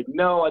he was like,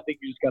 no, I think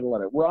you just got to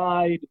let it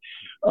ride.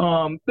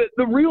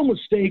 The real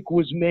mistake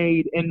was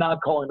made in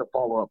not calling a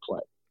follow-up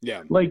play.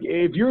 Yeah. Like,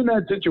 if you're in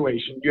that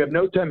situation, you have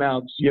no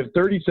timeouts, you have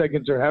 30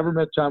 seconds or however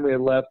much time we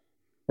had left,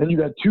 and you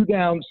got 2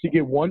 downs to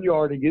get 1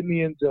 yard and get in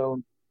the end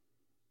zone,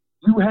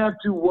 you have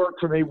to work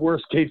from a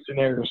worst-case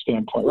scenario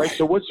standpoint, right?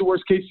 So what's the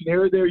worst-case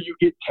scenario there? You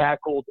get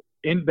tackled,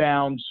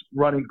 inbounds,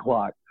 running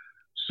clock.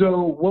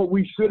 So what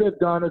we should have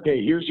done,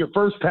 okay, here's your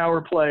first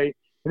power play,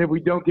 and if we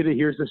don't get it,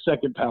 here's the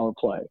second power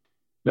play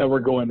that we're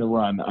going to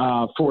run.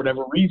 For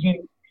whatever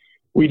reason,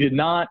 we did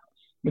not.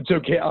 And so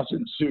chaos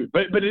ensued.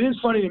 But it is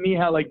funny to me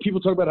how, like, people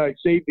talk about how I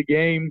saved the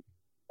game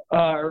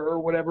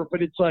or whatever,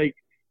 but it's like,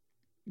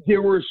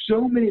 there were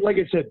so many, like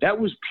I said, that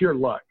was pure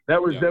luck.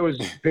 That was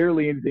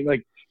barely anything.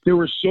 Like, there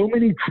were so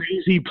many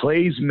crazy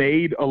plays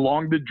made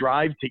along the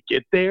drive to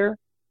get there.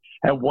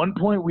 At one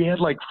point, we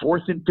had like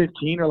 4th and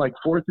 15 or like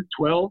 4th and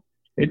 12,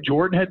 and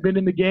Jordan had been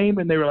in the game,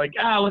 and they were like,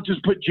 let's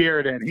just put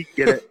Jared in. He can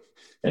get it.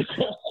 And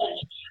so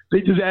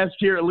they just asked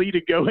Jared Lee to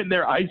go in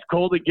there ice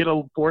cold and get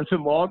a 4th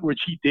and long, which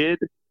he did.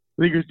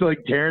 I think it was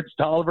like Terrence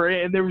Tolliver.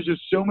 And there was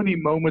just so many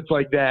moments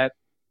like that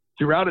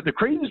throughout it. The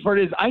craziest part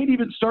is I didn't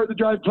even start the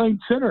drive playing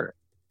center.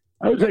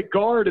 I was at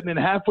guard, and then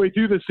halfway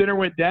through the center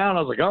went down. I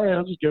was like, all right,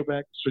 I'll just go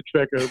back, switch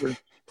back over.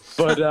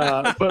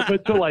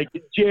 But to like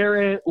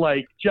Jarrett,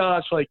 like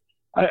Josh, like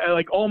I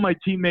like all my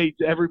teammates,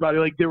 everybody,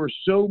 like there were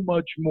so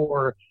much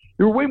more.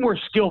 There were way more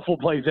skillful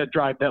plays that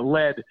drive that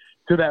led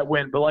to that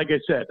win. But like I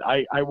said,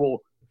 I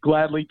will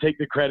gladly take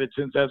the credit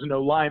since as an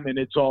O-lineman,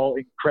 it's all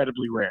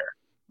incredibly rare.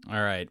 All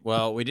right.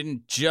 Well, we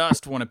didn't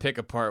just want to pick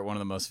apart one of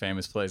the most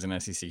famous plays in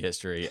SEC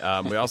history.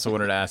 We also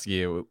wanted to ask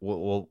you,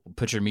 we'll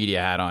put your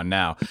media hat on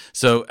now.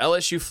 So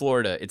LSU,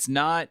 Florida, it's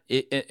not,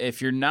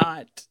 if you're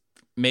not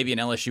maybe an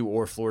LSU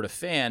or Florida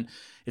fan,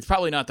 it's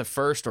probably not the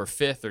 1st or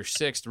 5th or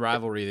 6th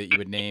rivalry that you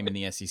would name in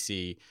the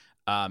SEC.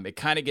 It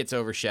kind of gets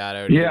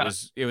overshadowed. Yeah.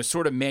 It was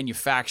sort of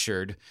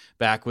manufactured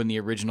back when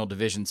the original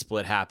division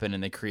split happened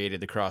and they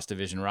created the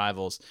cross-division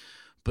rivals.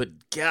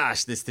 But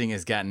gosh, this thing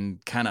has gotten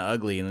kind of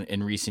ugly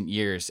in recent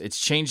years. It's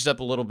changed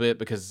up a little bit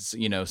because,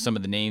 you know, some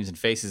of the names and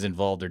faces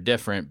involved are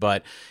different,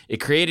 but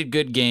it created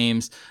good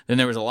games. Then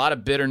there was a lot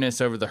of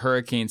bitterness over the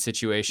Hurricane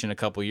situation a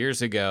couple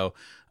years ago.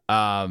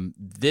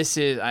 This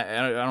is, I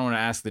don't want to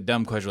ask the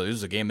dumb question, this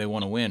is a game they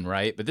want to win,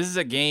 right? But this is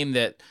a game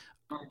that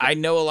I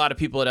know a lot of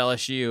people at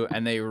LSU,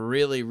 and they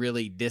really,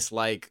 really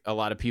dislike a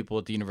lot of people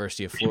at the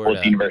University of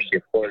Florida.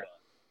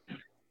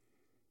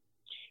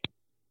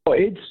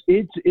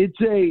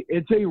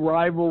 It's a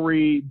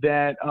rivalry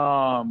that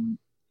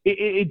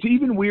it's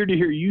even weird to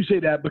hear you say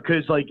that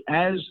because like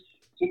as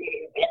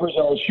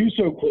LSU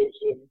so close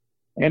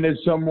and as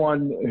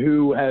someone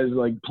who has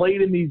like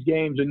played in these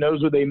games and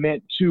knows what they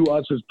meant to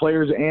us as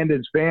players and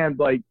as fans,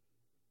 like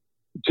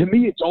to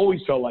me it's always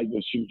felt like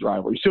this huge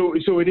rivalry. So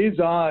it is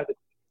odd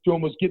to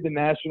almost get the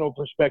national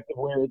perspective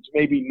where it's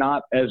maybe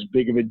not as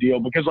big of a deal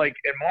because like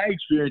in my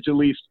experience at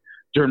least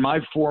during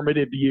my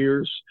formative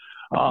years.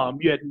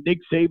 You had Nick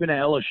Saban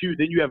at LSU.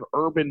 Then you have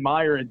Urban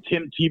Meyer and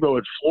Tim Tebow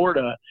at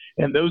Florida,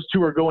 and those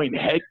two are going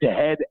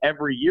head-to-head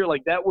every year.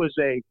 Like, that was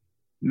a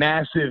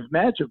massive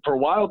matchup. For a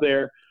while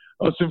there,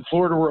 us in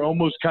Florida were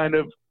almost kind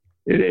of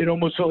 – it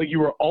almost felt like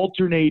you were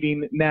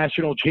alternating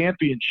national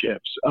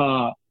championships.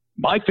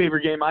 my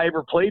favorite game I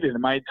ever played in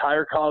my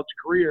entire college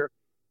career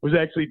was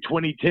actually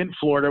 2010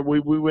 Florida. We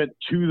went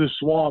to the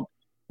Swamp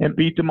and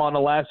beat them on a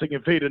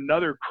last-second fade.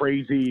 Another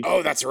crazy.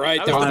 Oh, that's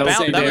right. That was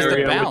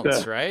the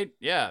bounce, right?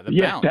 Yeah, the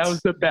bounce. That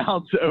was the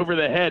bounce over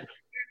the head.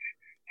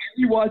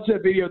 We watched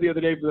that video the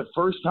other day for the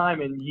first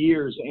time in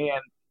years,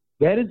 and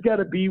that has got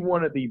to be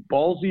one of the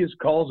ballsiest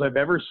calls I've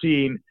ever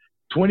seen.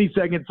 20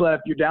 seconds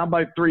left. You're down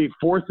by 3,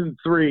 4th and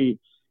 3.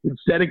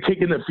 Instead of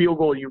kicking the field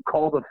goal, you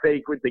call the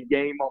fake with the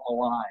game on the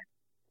line.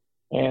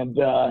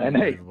 And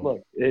hey,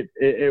 look,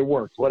 it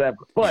worked, whatever.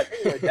 But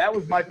anyway, that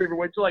was my favorite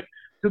way.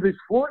 So this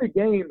Florida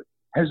game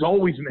has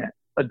always meant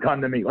a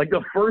ton to me. Like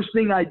the first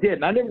thing I did,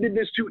 and I never did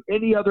this to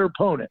any other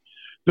opponent,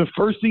 the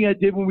first thing I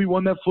did when we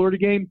won that Florida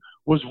game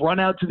was run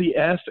out to the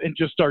F and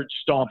just start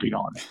stomping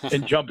on it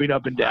and jumping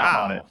up and down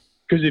on it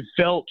because it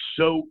felt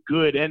so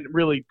good. And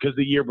really, because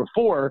the year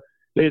before,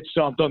 they had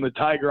stomped on the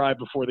Tiger Eye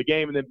before the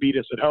game and then beat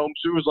us at home.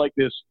 So it was like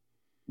this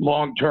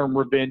long-term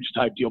revenge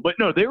type deal. But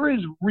no, there is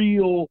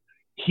real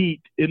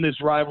heat in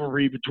this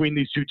rivalry between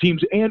these two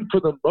teams. And for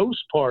the most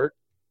part,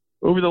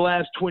 over the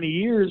last 20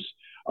 years,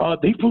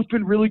 they've both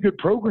been really good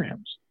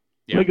programs.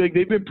 Yeah. Like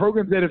they've been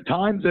programs that have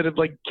times that have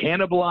like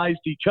cannibalized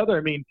each other.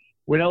 I mean,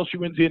 when LSU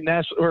wins the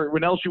national, or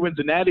when LSU wins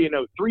the Natty in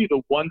 2003,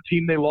 the one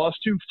team they lost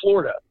to,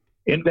 Florida,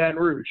 in Baton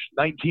Rouge,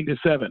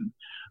 19-7.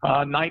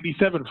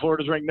 97,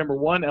 Florida's ranked number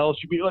 1. LSU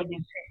beat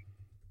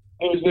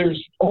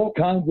there's all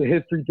kinds of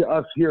history to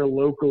us here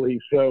locally.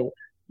 So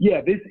yeah,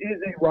 this is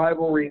a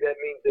rivalry that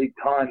means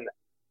a ton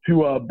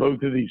to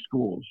both of these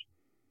schools.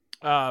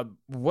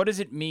 What does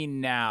it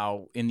mean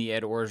now in the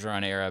Ed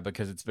Orgeron era?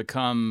 Because it's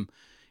become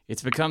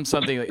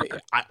something.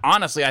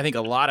 Honestly, I think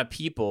a lot of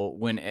people,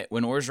 when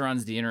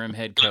Orgeron's the interim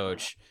head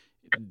coach,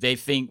 they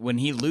think when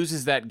he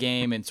loses that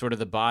game and sort of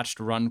the botched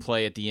run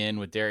play at the end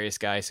with Darius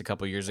Geis a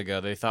couple years ago,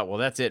 they thought, well,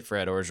 that's it for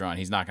Ed Orgeron.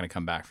 He's not going to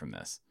come back from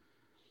this.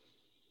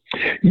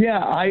 Yeah,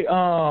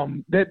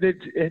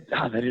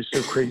 that is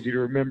so crazy to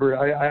remember.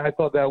 I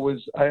thought that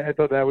was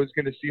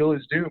going to seal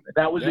his doom.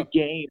 That was a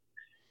game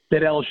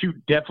that LSU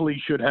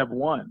definitely should have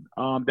won.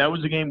 That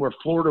was a game where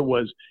Florida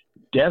was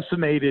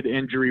decimated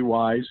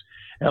injury-wise.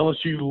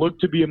 LSU looked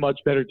to be a much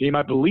better team.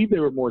 I believe they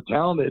were more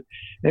talented,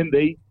 and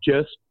they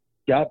just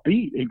got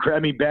beat. I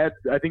mean, bad.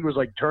 I think it was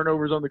like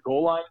turnovers on the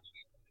goal line.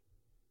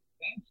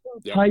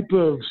 That's the type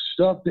of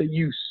stuff that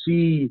you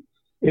see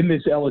in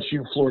this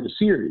LSU-Florida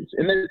series.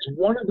 And it's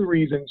one of the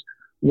reasons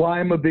why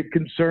I'm a bit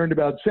concerned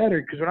about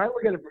Saturday, because when I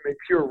look at it from a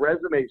pure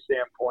resume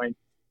standpoint,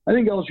 I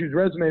think LSU's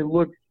resume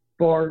looked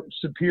far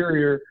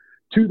superior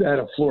to that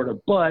of Florida.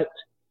 But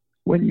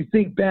when you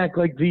think back,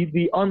 like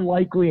the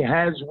unlikely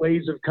has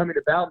ways of coming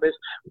about this.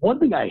 One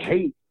thing I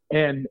hate,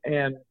 and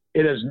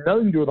it has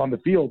nothing to do with on the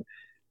field,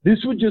 this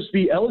would just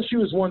be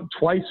LSU has won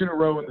twice in a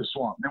row in the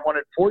Swamp. They won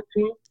in 14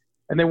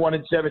 and they won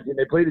in 17.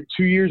 They played it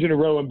 2 years in a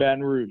row in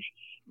Baton Rouge.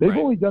 They've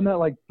only done that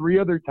like 3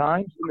 other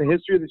times in the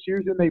history of the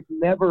series, and they've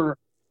never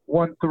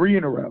won 3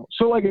 in a row.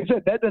 So like I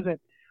said, that has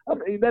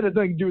nothing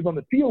to do with on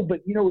the field, but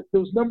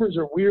those numbers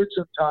are weird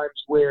sometimes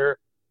where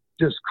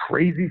just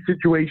crazy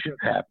situations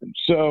happen.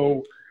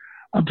 So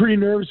I'm pretty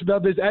nervous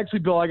about this. Actually,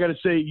 Bill, I got to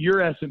say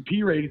your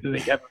S&P ratings, I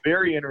think, have a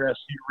very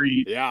interesting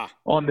read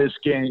on this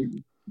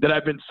game that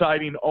I've been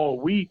citing all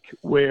week,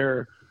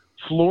 where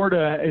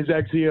Florida is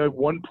actually a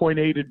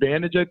 1.8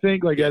 advantage, I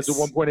think, has a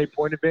 1.8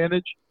 point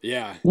advantage.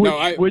 Yeah.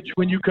 Which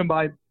when you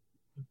combine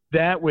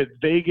that with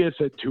Vegas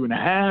at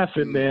 2.5,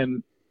 and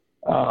then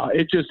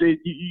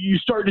you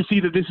start to see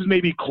that this is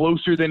maybe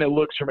closer than it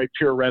looks from a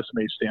pure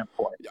resume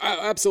standpoint.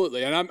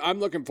 Absolutely. And I'm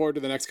looking forward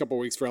to the next couple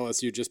of weeks for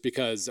LSU just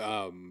because,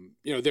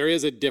 there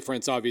is a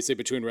difference obviously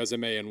between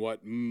resume and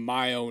what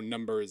my own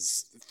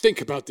numbers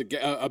think about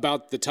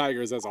the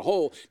Tigers as a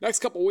whole. Next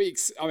couple of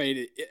weeks, I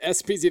mean,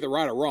 SP's either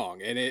right or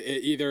wrong, and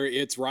either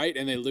it's right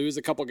and they lose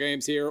a couple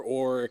games here,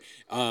 or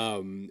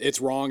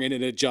it's wrong and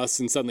it adjusts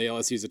and suddenly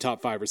LSU's a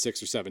top 5 or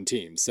 6 or 7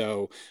 team.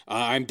 So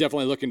I'm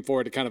definitely looking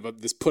forward to kind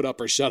of this put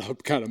up or shut up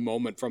kind of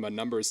moment from a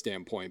numbers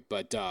standpoint.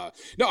 But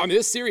no, I mean,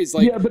 this series,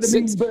 like, but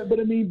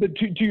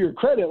to your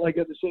credit, like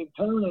at the same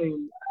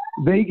time,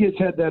 Vegas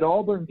had that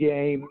Auburn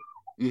game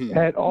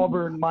at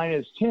Auburn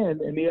 -10,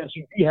 and the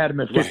SEC had them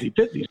at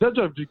 50-50. So that's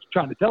what I'm just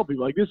trying to tell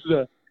people. Like, it's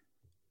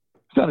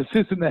not a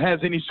system that has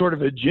any sort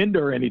of agenda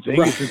or anything.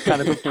 Right. It's just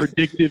kind of a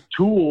predictive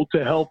tool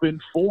to help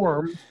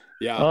inform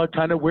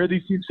kind of where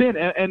these teams stand.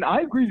 And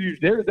I agree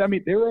with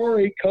you. There are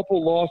a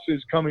couple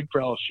losses coming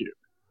for LSU.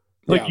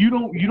 Like you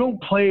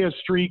don't play a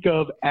streak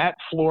of at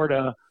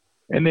Florida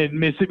and then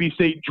Mississippi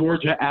State,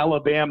 Georgia,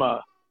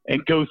 Alabama,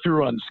 and go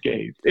through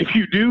unscathed. If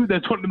you do,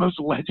 that's one of the most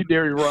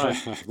legendary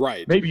runs.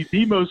 Right. Maybe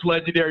the most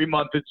legendary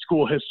month in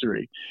school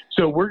history.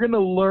 So we're going to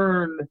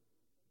learn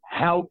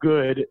how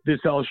good this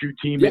LSU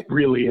team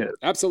really is.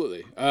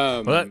 Absolutely.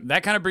 Well,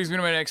 that kind of brings me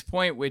to my next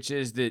point, which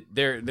is that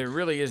there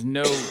really is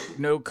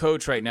no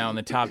coach right now in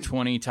the top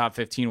 20, top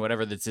 15,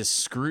 whatever, that's as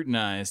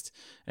scrutinized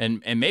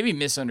and maybe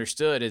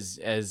misunderstood as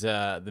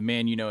the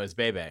man as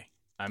Bebe.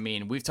 I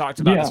mean, we've talked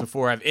about this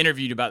before. I've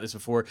interviewed about this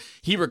before.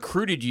 He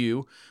recruited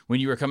you when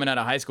you were coming out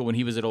of high school when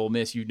he was at Ole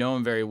Miss. You know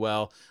him very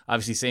well.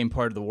 Obviously, same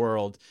part of the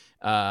world.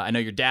 I know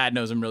your dad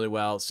knows him really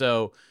well.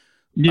 So,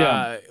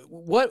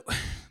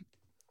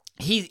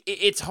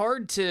 it's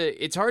hard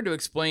to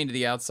explain to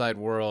the outside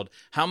world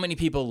how many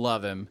people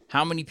love him,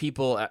 how many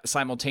people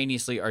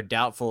simultaneously are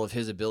doubtful of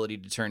his ability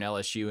to turn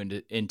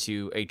LSU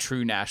into a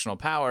true national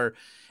power,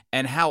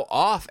 and how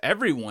off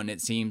everyone,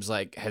 it seems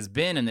like, has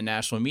been in the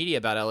national media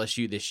about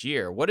LSU this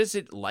year. What is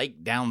it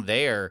like down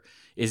there?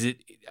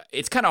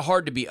 It's kind of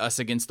hard to be us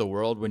against the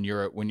world when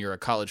you're a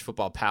college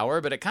football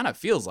power, but it kind of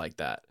feels like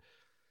that.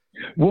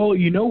 Well,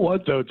 you know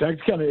what though?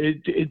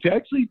 It's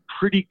actually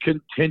pretty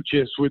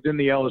contentious within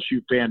the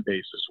LSU fan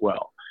base as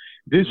well.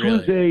 This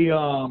was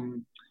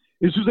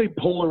a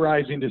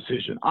polarizing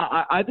decision.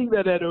 I think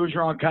that Ed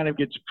Orgeron kind of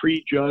gets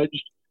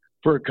prejudged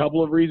for a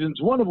couple of reasons.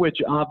 One of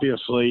which,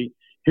 obviously,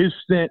 his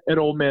stint at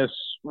Ole Miss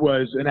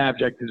was an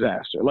abject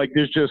disaster. Like,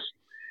 there's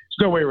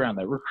no way around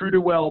that. Recruited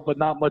well, but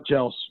not much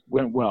else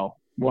went well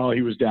while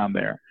he was down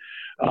there.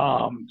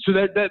 So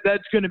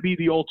that's going to be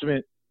the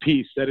ultimate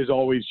piece that is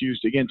always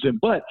used against him.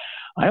 But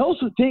I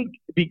also think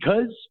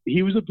because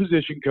he was a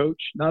position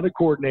coach, not a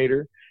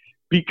coordinator,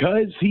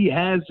 because he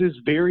has this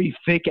very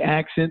thick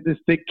accent, this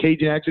thick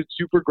Cajun accent,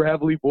 super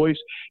gravelly voice,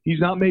 he's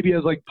not maybe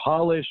as like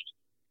polished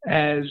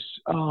as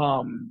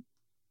a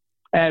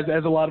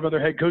lot of other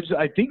head coaches.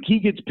 I think he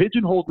gets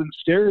pigeonholed and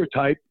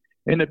stereotyped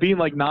into being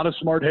like not a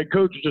smart head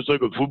coach, just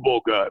like a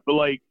football guy.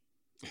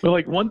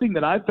 But one thing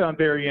that I found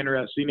very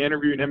interesting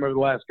interviewing him over the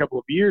last couple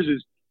of years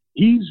is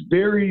he's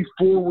very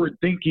forward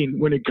thinking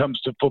when it comes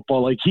to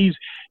football. Like, he's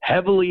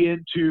heavily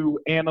into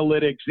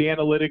analytics, the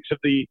analytics of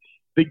the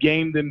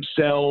game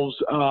themselves.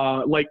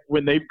 Like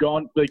when they've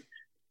gone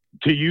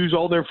to use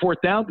all their fourth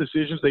down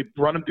decisions, they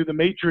run them through the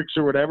matrix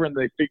or whatever, and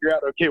they figure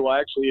out, okay, well,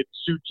 actually it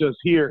suits us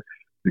here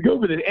to go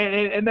with it.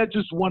 And that's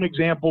just one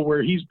example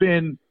where I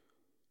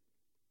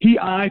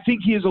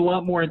think he is a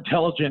lot more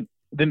intelligent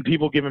than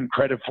people give him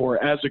credit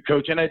for as a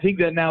coach. And I think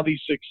that now the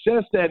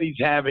success that he's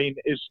having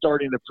is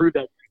starting to prove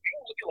that.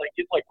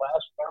 His last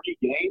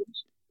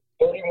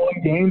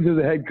 31 games as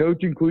a head coach,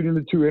 including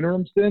the 2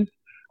 interim stints,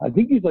 I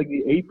think he's like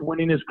the 8th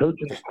winningest coach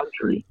in the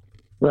country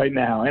right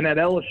now. And at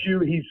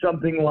LSU, he's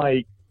something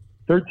like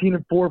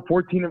 13-4,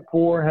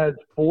 14-4, has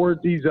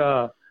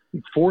 4-2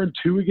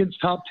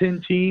 against top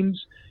 10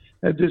 teams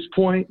at this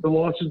point. The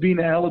losses being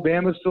to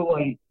Alabama. So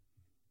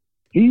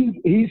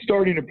he's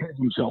starting to prove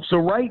himself. So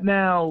right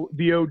now,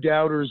 the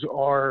O-Doubters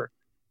are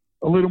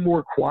a little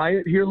more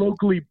quiet here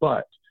locally,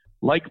 but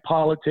like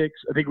politics,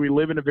 I think we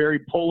live in a very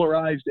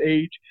polarized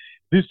age.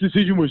 This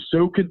decision was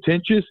so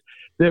contentious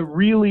that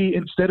really,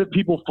 instead of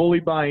people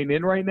fully buying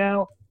in right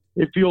now,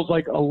 it feels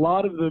like a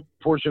lot of the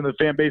portion of the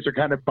fan base are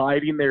kind of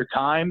biding their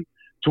time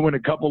to when a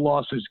couple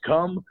losses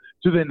come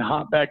to then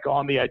hop back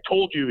on the I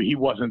told you he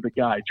wasn't the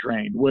guy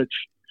train, which,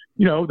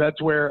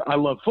 that's where I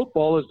love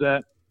football, is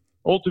that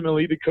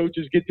ultimately the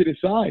coaches get to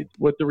decide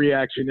what the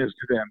reaction is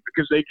to them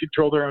because they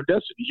control their own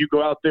destiny. You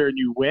go out there and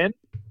you win,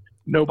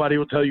 nobody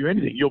will tell you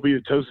anything. You'll be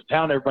the toast of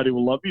town. Everybody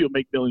will love you. You'll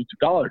make millions of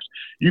dollars.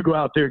 You go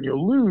out there and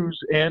you'll lose,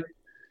 and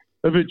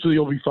eventually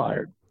you'll be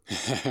fired.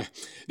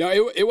 No,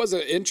 it was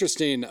an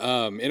interesting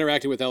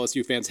interacting with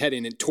LSU fans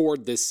heading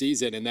toward this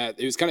season, and that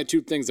it was kind of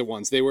two things at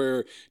once. They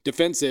were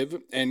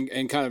defensive and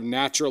kind of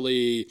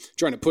naturally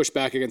trying to push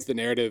back against the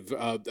narrative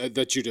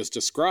that you just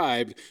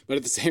described, but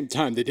at the same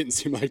time, they didn't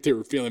seem like they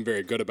were feeling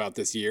very good about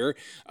this year.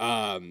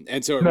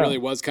 And so it really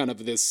was kind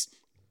of this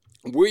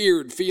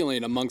weird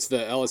feeling amongst the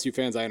LSU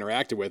fans I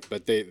interacted with,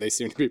 but they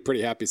seem to be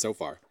pretty happy so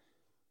far.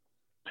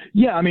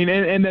 Yeah, I mean,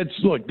 and that's,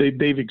 look,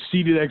 they've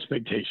exceeded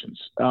expectations.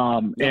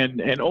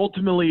 And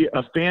ultimately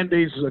a fan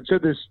base, I've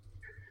said this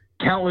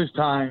countless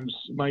times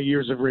in my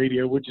years of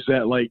radio, which is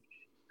that, like,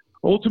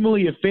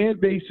 ultimately a fan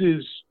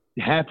base's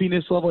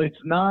happiness level, it's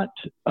not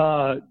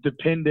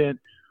dependent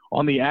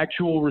on the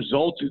actual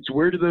results. It's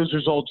where do those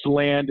results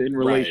land in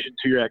relation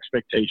to your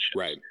expectations.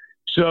 Right.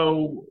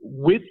 So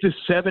with the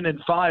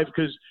 7-5,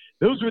 because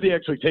those were the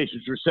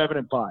expectations, were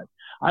 7-5.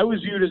 I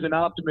was viewed as an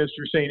optimist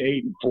for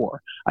saying 8-4.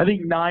 I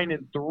think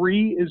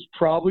 9-3 is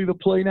probably the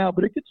play now,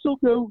 but it could still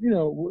go. There's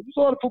a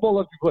lot of football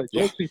left to play.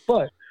 So let's see.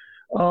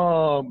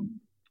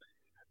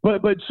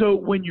 But so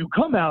when you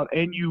come out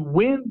and you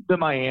win the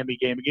Miami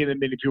game, again, that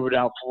many people were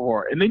out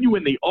for, and then you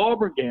win the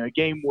Auburn game, a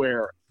game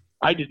where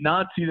I did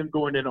not see them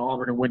going into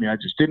Auburn and winning. I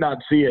just did not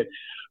see it.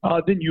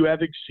 Then you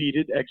have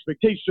exceeded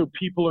expectations. So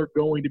people are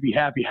going to be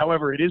happy.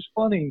 However, it is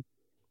funny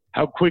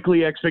how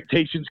quickly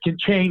expectations can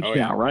change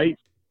now, right?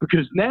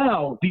 Because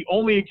now the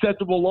only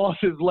acceptable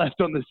losses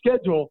left on the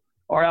schedule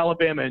are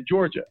Alabama and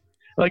Georgia.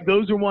 Like,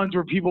 those are ones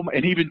where people,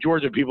 and even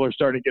Georgia, people are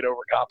starting to get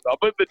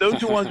overconfident. But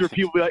those are ones where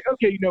people be like,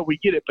 okay, we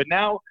get it. But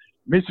now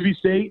Mississippi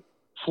State,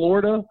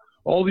 Florida,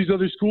 all these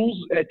other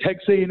schools at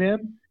Texas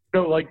A&M, the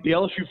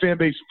LSU fan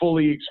base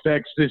fully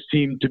expects this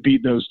team to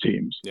beat those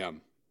teams. Yeah.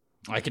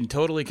 I can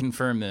totally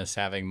confirm this,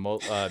 having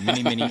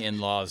many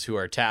in-laws who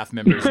are TAF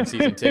members and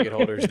season ticket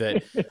holders,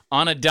 that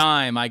on a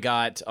dime I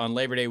got on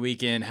Labor Day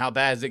weekend, how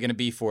bad is it going to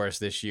be for us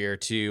this year,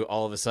 to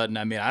all of a sudden,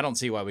 I mean, I don't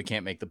see why we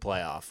can't make the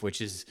playoff, which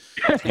is,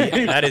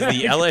 that is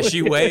the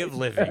LSU way of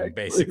living,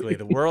 basically.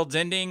 The world's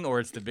ending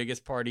or it's the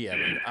biggest party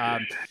ever.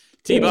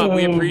 T-Bob,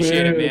 we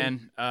appreciate it,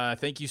 man.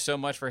 Thank you so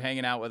much for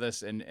hanging out with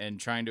us and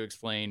trying to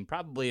explain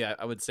probably,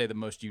 I would say, the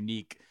most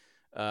unique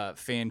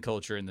fan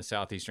culture in the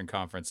Southeastern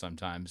Conference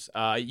sometimes.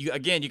 You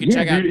can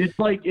check out.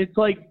 It's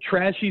like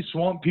trashy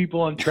swamp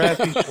people and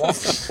trashy swamp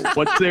people.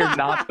 What's there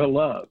not to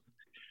love?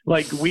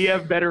 Like, we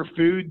have better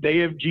food, they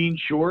have jean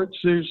shorts.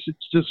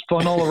 It's just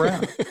fun all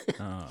around.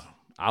 Oh,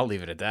 I'll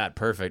leave it at that.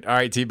 Perfect. All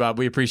right, T-Bob,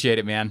 we appreciate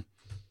it, man.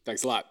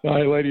 Thanks a lot. All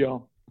right, later,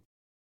 y'all.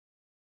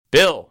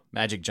 Bill,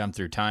 Magic jump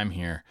through time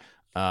here.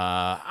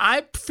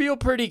 I feel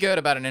pretty good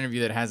about an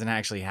interview that hasn't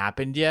actually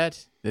happened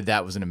yet.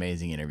 That was an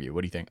amazing interview.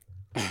 What do you think?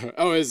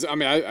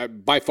 I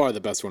by far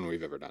the best one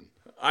we've ever done.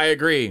 I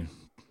agree.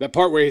 That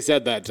part where he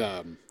said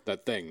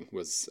that thing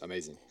was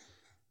amazing.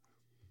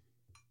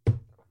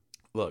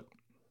 Look,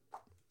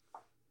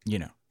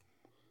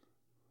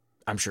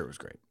 I'm sure it was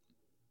great.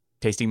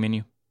 Tasting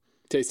menu.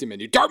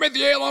 Dartmouth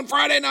Yale on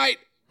Friday night.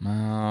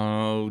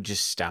 Oh,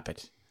 just stop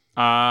it.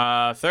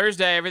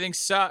 Thursday, everything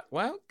sucks.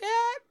 Well,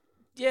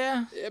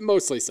 yeah. It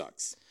mostly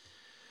sucks.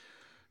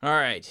 All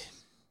right,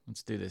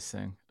 let's do this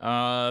thing.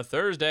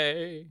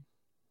 Thursday.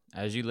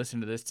 As you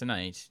listen to this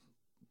tonight,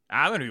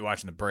 I'm going to be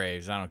watching the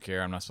Braves. I don't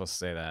care. I'm not supposed to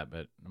say that,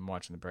 but I'm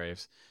watching the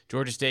Braves.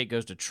 Georgia State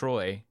goes to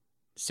Troy,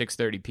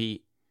 6:30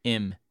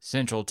 p.m.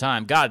 Central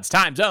Time, God's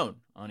time zone,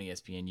 on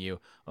ESPNU.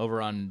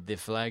 Over on the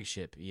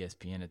flagship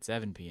ESPN at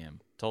 7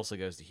 p.m. Tulsa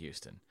goes to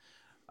Houston.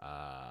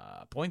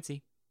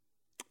 Pointsy.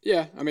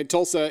 Yeah, I mean,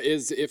 Tulsa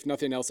is, if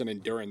nothing else, an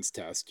endurance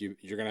test. You're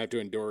going to have to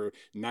endure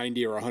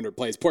 90 or 100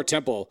 plays. Poor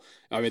Temple.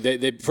 I mean,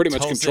 they pretty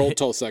much controlled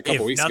Tulsa a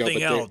couple weeks ago. If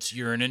nothing else,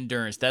 you're an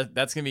endurance. That's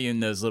going to be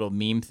in those little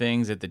meme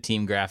things that the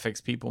team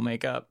graphics people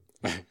make up.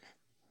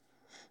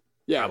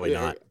 Yeah, probably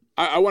not.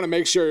 I want to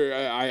make sure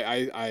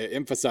I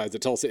emphasize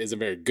that Tulsa isn't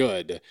very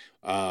good,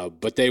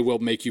 but they will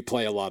make you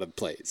play a lot of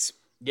plays.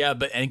 Yeah,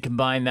 and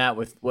combine that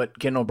with what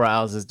Kendall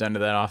Briles has done to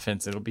that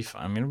offense, it'll be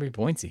fun. I mean, it'll be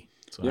pointsy.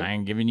 So I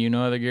ain't giving you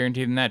no other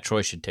guarantee than that.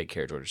 Troy should take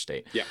care of Georgia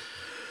State. Yeah.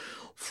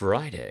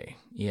 Friday,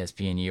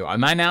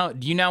 ESPNU.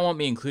 Do you now want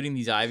me including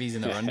these Ivies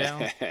in the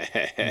rundown?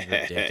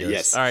 Ridiculous.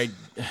 Yes. All right.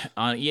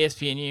 On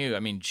ESPNU,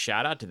 I mean,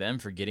 shout out to them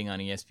for getting on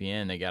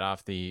ESPN. They got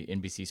off the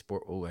NBC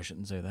Sport. Oh, I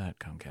shouldn't say that.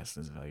 Comcast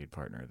is a valued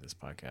partner of this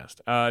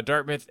podcast.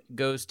 Dartmouth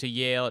goes to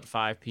Yale at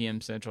 5 p.m.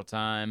 Central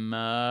Time.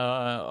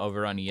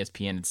 Over on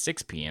ESPN at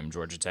 6 p.m.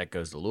 Georgia Tech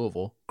goes to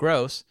Louisville.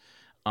 Gross.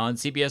 On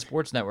CBS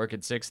Sports Network at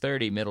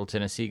 6:30, Middle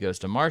Tennessee goes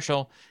to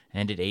Marshall,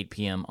 and at 8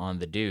 p.m. on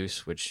The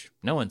Deuce, which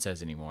no one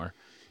says anymore,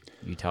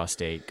 Utah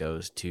State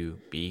goes to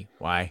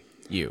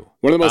BYU.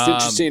 One of the most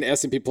interesting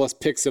S&P Plus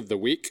picks of the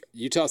week,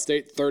 Utah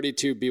State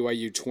 32,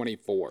 BYU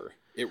 24.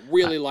 It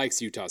really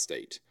likes Utah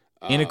State.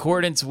 In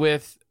accordance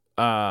with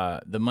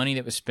the money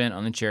that was spent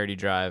on the charity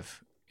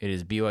drive, it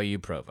is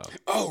BYU Provo.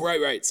 Oh,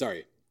 right.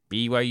 Sorry.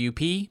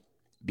 BYUP.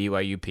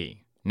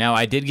 Now,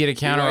 I did get a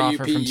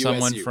counteroffer from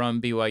someone USU.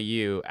 from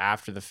BYU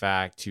after the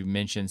fact to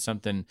mention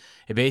something.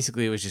 It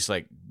was just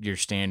like your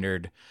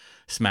standard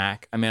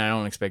smack. I mean, I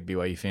don't expect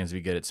BYU fans to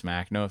be good at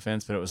smack, no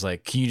offense, but it was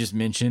like, can you just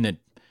mention that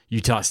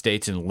Utah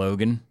State's in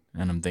Logan?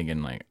 And I'm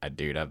thinking, like,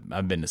 dude,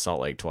 I've been to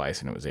Salt Lake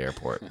twice and it was the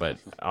airport, but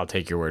I'll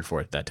take your word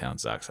for it. That town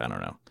sucks. I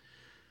don't know.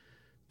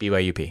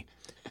 BYUP.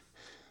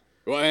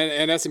 Well,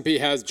 and S&P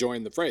has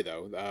joined the fray,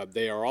 though.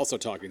 They are also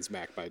talking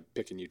smack by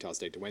picking Utah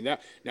State to win. Now,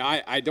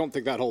 I don't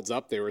think that holds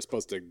up. They were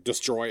supposed to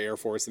destroy Air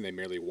Force, and they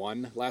merely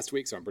won last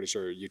week, so I'm pretty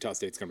sure Utah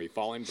State's going to be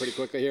falling pretty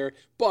quickly here.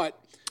 But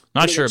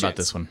not sure about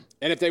this one.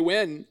 And if they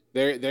win,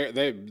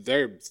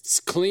 they're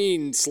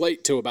clean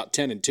slate to about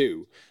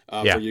 10-2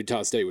 for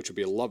Utah State, which would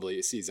be a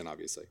lovely season,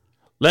 obviously.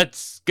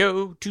 Let's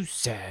go to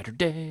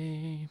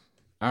Saturday.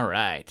 All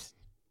right.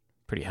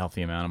 Pretty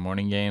healthy amount of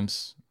morning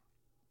games.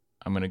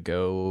 I'm going to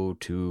go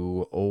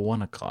to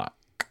 1 o'clock.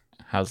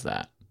 How's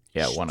that?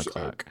 Yeah, 1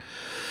 o'clock.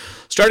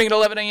 Starting at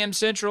 11 a.m.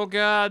 Central,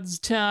 God's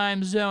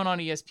time zone on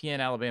ESPN.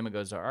 Alabama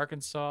goes to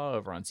Arkansas.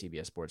 Over on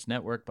CBS Sports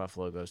Network,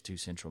 Buffalo goes to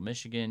Central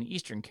Michigan.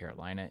 Eastern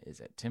Carolina is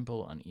at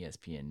Temple on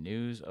ESPN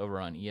News. Over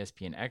on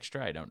ESPN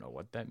Extra, I don't know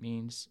what that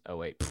means. Oh,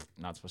 wait,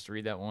 not supposed to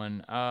read that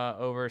one.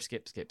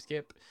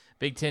 Skip.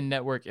 Big Ten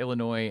Network,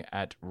 Illinois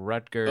at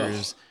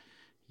Rutgers. Ugh.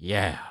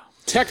 Yeah.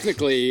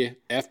 Technically,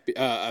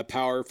 a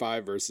Power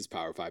 5 versus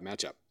Power 5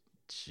 matchup.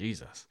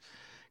 Jesus.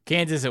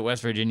 Kansas at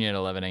West Virginia at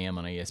 11 a.m.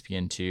 on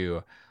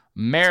ESPN2.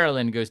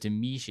 Maryland goes to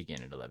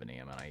Michigan at 11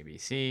 a.m. on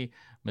ABC.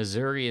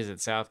 Missouri is at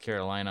South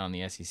Carolina on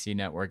the SEC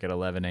Network at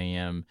 11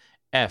 a.m.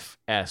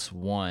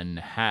 FS1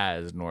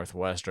 has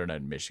Northwestern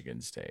at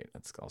Michigan State.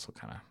 That's also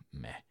kind of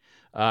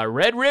meh.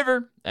 Red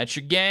River, that's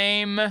your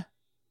game.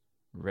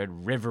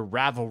 Red River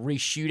Rivalry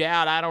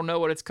Shootout. I don't know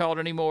what it's called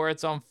anymore.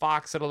 It's on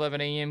Fox at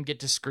 11 a.m. Get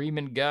to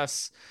Screaming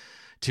Gus.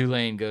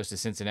 Tulane goes to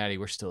Cincinnati.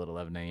 We're still at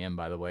 11 a.m.,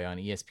 by the way, on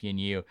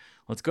ESPNU.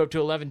 Let's go up to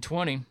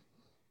 11:20.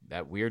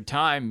 that weird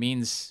time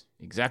means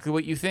exactly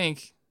what you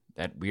think.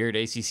 That weird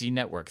ACC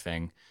network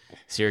thing.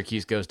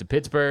 Syracuse goes to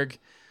Pittsburgh,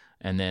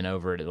 and then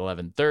over at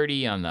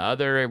 11:30 on the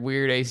other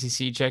weird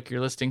ACC check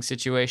your listing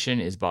situation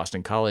is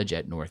Boston College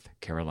at North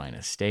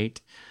Carolina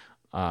State.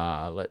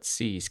 Let's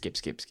see.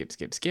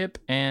 Skip.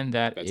 And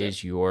that's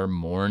it. Your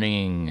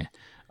morning.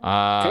 Can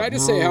I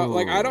just say how,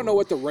 I don't know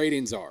what the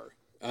ratings are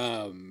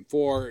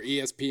for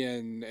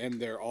ESPN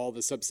and all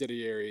the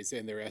subsidiaries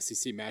and their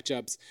SEC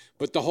matchups,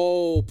 but the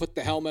whole put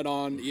the helmet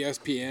on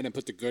ESPN and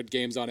put the good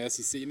games on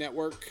SEC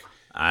Network.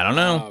 I don't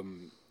know.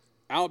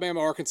 Alabama,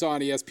 Arkansas on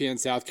ESPN,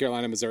 South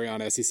Carolina, Missouri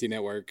on SEC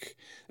Network.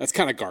 That's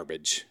kind of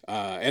garbage.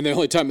 And the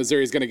only time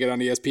Missouri is going to get on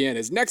ESPN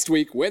is next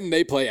week when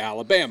they play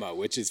Alabama,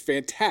 which is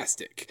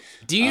fantastic.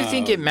 Do you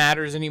think it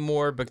matters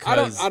anymore?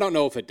 Because I don't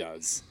know if it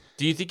does.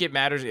 Do you think it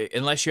matters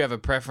unless you have a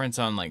preference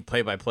on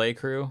play-by-play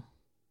crew?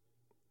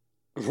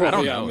 Well, I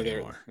don't know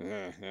anymore.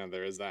 Yeah,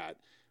 there is that.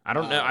 I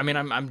don't know. I mean,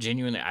 I'm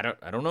genuinely I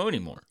don't know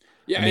anymore.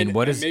 Yeah, I mean,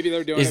 maybe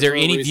they're doing. Is there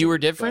any viewer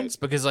difference?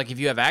 Because if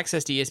you have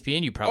access to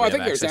ESPN, you probably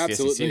have access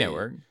to the SEC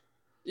Network.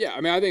 Yeah,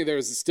 I mean, I think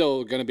there's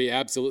still going to be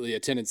absolutely a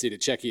tendency to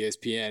check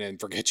ESPN and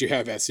forget you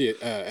have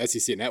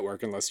SEC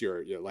Network unless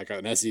you're like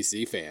an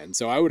SEC fan.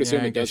 So I would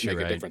assume it does make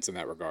a difference in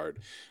that regard.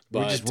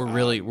 But we're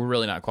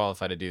really not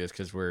qualified to do this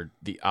because we're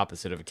the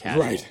opposite of a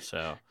casual. Right.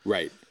 So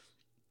right.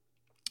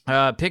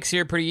 Picks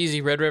here pretty easy.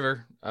 Red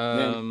River.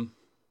 I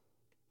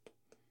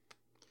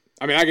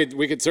mean,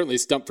 we could certainly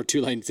stump for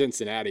Tulane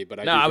Cincinnati,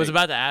 but I was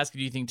about to ask, do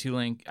you think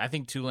Tulane? I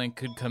think Tulane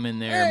could come in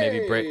there,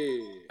 maybe break.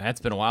 That's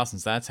been a while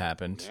since that's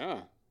happened. Yeah.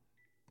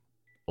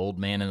 Old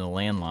man in the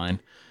landline.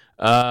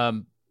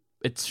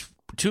 It's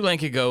Tulane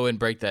could go and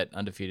break that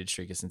undefeated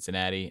streak of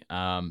Cincinnati.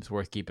 It's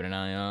worth keeping an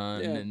eye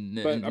on.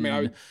 Yeah, but I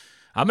mean,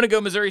 I'm going to go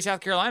Missouri,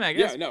 South Carolina, I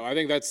guess. Yeah, no, I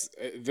think that's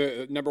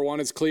the number one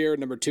is clear.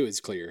 Number two is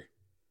clear.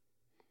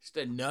 Just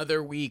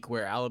another week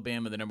where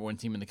Alabama, the number one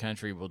team in the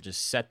country, will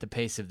just set the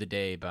pace of the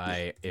day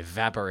by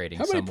evaporating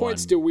someone. How many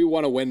points do we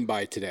want to win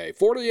by today?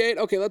 48?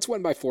 Okay, let's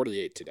win by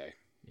 48 today.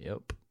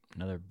 Yep.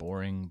 Another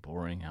boring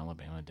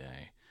Alabama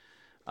day.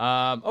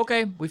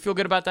 Okay, we feel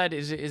good about that.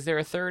 Is there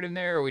a third in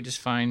there, or are we just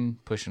fine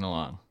pushing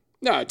along?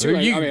 No,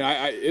 Tulane, I mean,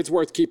 it's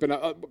worth keeping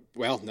up.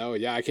 Well, no,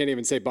 yeah, I can't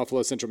even say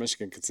Buffalo, Central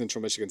Michigan, because Central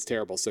Michigan's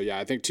terrible. So, yeah,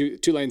 I think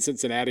Tulane,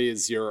 Cincinnati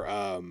is your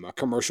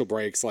commercial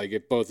breaks. Like,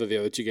 if both of the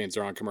other two games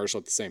are on commercial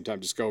at the same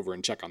time, just go over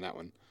and check on that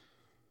one.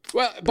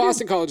 Well,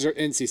 Boston College or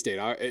NC State,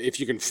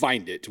 if you can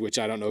find it, which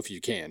I don't know if you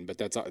can, but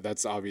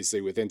that's obviously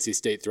with NC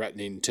State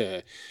threatening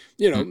to,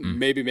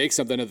 maybe make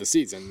something of the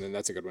season, then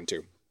that's a good one,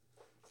 too.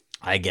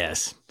 I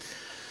guess.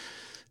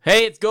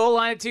 Hey, it's goal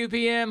line at 2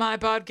 p.m. Hi,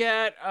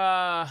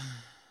 Podcat.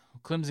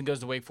 Clemson goes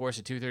to Wake Forest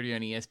at 2:30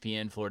 on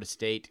ESPN. Florida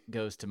State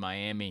goes to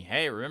Miami.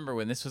 Hey, remember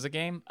when this was a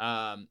game?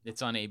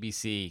 It's on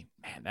ABC.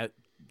 Man, that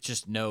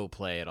just no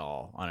play at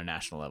all on a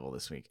national level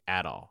this week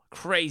at all.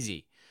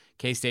 Crazy.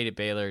 K-State at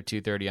Baylor,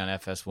 2:30 on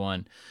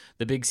FS1.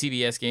 The big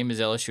CBS game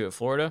is LSU at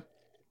Florida.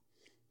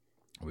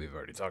 We've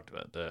already talked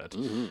about that.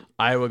 Mm-hmm.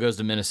 Iowa goes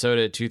to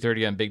Minnesota at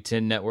 2:30 on Big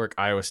Ten Network.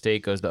 Iowa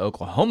State goes to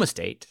Oklahoma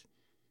State,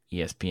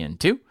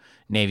 ESPN2.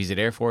 Navy's at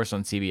Air Force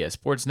on CBS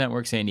Sports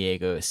Network. San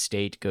Diego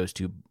State goes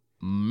to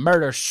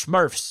Murder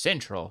Smurf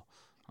Central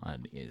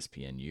on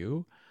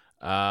ESPNU.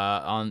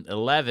 On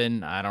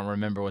 11, I don't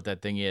remember what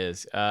that thing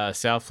is.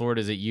 South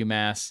Florida's at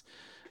UMass.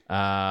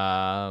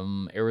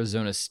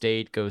 Arizona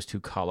State goes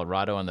to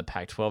Colorado on the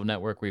Pac-12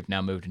 network. We've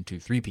now moved into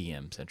 3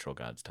 p.m. Central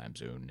God's time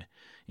zone.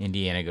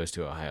 Indiana goes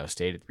to Ohio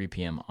State at 3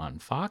 p.m. on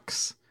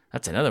Fox.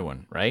 That's another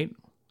one, right?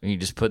 You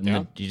just putting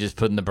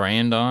the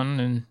brand on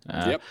and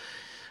yep.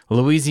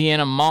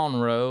 Louisiana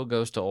Monroe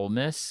goes to Ole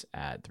Miss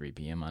at 3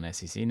 p.m. on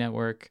SEC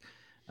Network.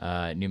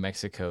 New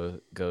Mexico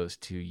goes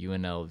to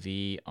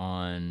UNLV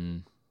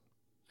on,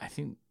 I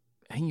think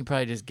you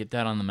probably just get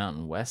that on the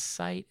Mountain West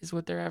site is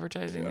what they're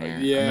advertising there.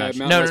 Yeah.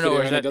 No.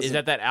 Is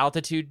that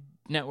Altitude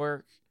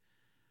Network?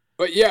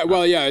 But yeah,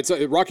 well, yeah, it's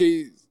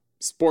Rocky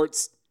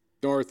Sports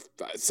North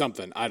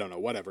something. I don't know.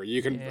 Whatever.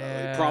 You can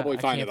probably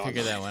find it on.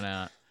 Figure that one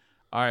out.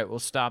 All right, we'll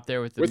stop there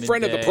with midday.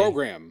 Friend of the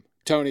program,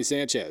 Tony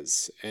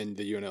Sanchez and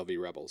the UNLV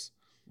Rebels.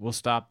 We'll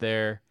stop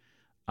there.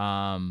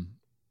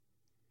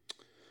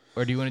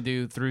 Or do you want to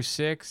do through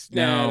 6?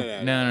 No.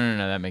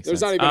 That makes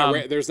sense.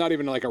 There's not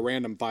even like a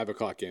random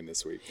 5:00 game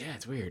this week. Yeah,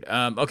 it's weird.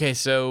 Okay,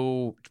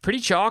 so pretty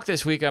chalk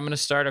this week. I'm going to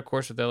start, of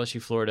course, with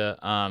LSU Florida.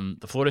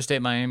 The Florida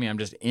State Miami, I'm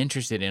just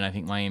interested in. I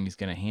think Miami's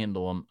going to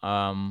handle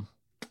them.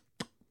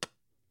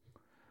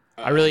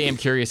 I really am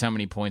curious how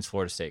many points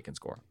Florida State can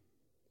score.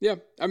 Yeah,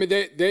 I mean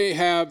they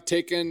have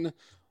taken,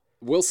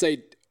 we'll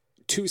say,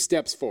 2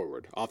 steps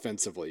forward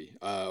offensively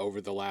over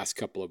the last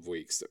couple of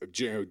weeks.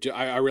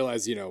 I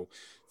realize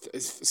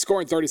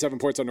scoring 37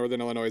 points on Northern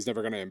Illinois is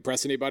never going to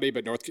impress anybody,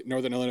 but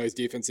Northern Illinois'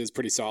 defense is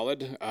pretty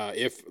solid,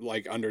 if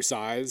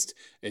undersized,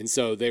 and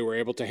so they were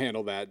able to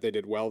handle that. They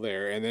did well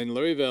there. And then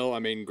Louisville, I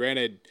mean,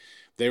 granted,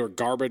 they were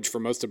garbage for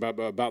most of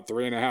about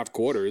 3.5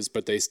 quarters,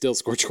 but they still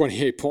scored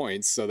 28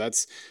 points, so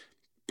that's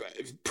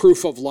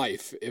proof of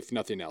life, if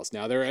nothing else.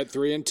 Now they're at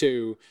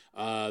 3-2.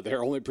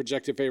 They're only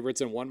projected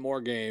favorites in one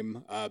more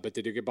game, but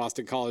they do get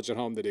Boston College at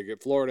home. They do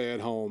get Florida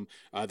at home.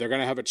 They're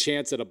going to have a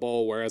chance at a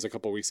bowl, whereas a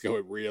couple of weeks ago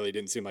it really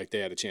didn't seem like they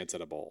had a chance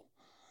at a bowl.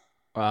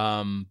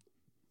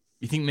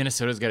 You think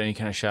Minnesota's got any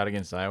kind of shot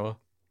against Iowa?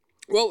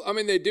 Well, I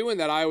mean, they do in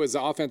that Iowa's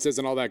offense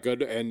isn't all that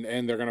good,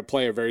 and they're going to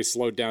play a very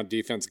slowed down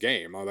defense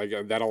game. Like,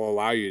 that'll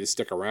allow you to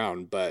stick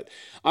around. But,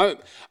 I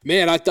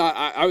thought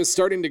I was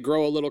starting to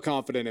grow a little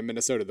confident in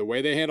Minnesota. The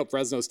way they handled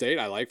Fresno State,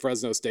 I like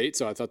Fresno State,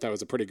 so I thought that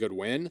was a pretty good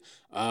win.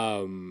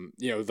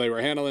 They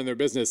were handling their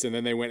business, and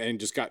then they went and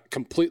just got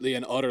completely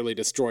and utterly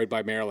destroyed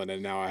by Maryland,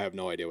 and now I have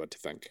no idea what to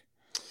think.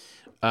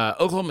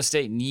 Oklahoma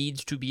State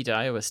needs to beat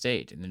Iowa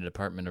State in the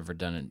Department of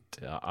Redundant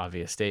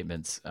Obvious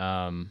Statements.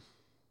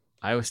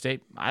 Iowa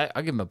State,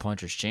 I'll give them a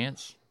puncher's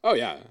chance. Oh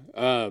yeah,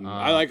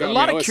 I like a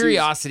lot of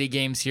curiosity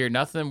games here.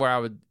 Nothing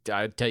where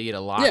I'd tell you to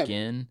lock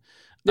in.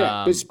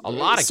 Yeah, a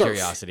lot of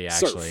curiosity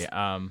actually.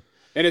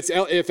 And it's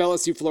if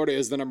LSU Florida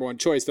is the number one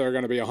choice, there are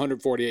going to be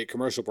 148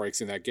 commercial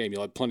breaks in that game.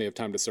 You'll have plenty of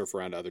time to surf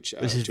around other.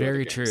 This is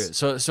very true.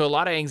 So a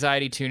lot of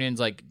anxiety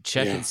tune-ins, like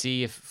check and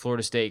see if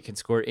Florida State can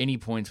score any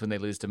points when they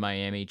lose to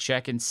Miami.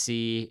 Check and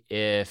see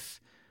if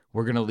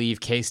we're going to leave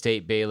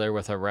K-State Baylor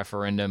with a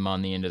referendum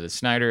on the end of the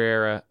Snyder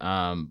era.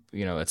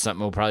 It's something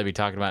we'll probably be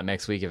talking about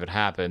next week if it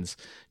happens.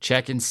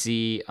 Check and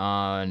see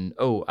on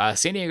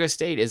San Diego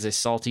State is a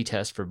salty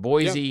test for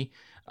Boise. Yep.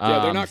 Yeah,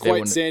 they're not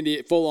quite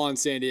full-on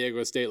San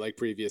Diego State like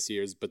previous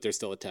years, but they're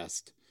still a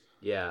test.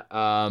 Yeah.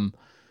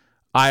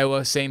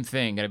 Iowa, same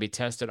thing. Going to be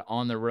tested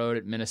on the road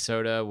at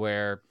Minnesota,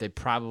 where they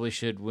probably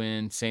should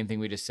win. Same thing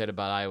we just said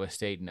about Iowa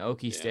State and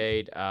Okie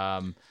State.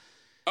 And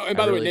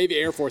by the way, Navy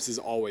Air Force is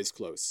always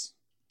close.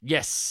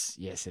 Yes,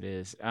 it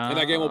is. And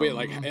that game will be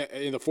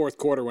in the fourth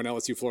quarter when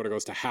LSU Florida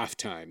goes to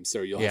halftime,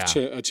 so you'll have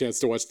a chance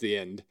to watch the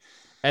end.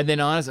 And then,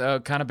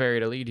 kind of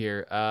buried a lead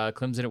here.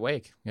 Clemson at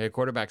Wake, a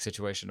quarterback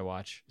situation to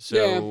watch.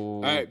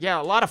 So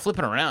a lot of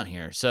flipping around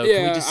here. So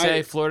can we just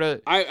say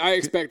Florida? I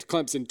expect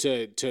Clemson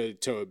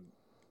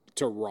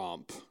to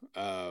romp.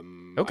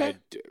 Okay.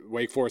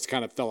 Wake Forest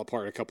kind of fell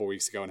apart a couple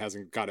weeks ago and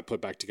hasn't got it put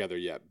back together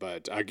yet.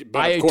 But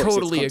I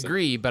totally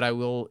agree. But I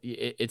will.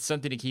 It's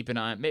something to keep an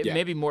eye on.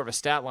 Maybe more of a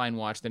stat line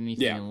watch than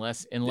anything,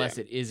 unless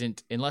it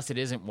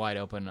isn't wide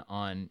open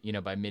on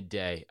by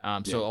midday.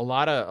 So a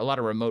lot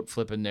of remote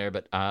flipping there.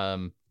 But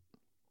I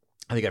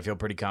think I feel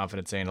pretty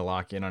confident saying to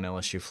lock in on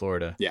LSU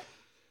Florida. Yeah.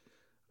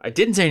 I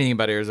didn't say anything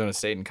about Arizona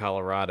State and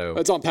Colorado.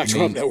 It's on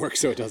Pac-12 Network,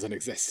 so it doesn't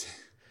exist.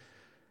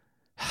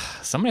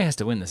 Somebody has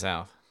to win the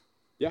South.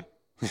 Yeah.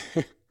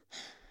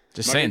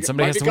 Just saying,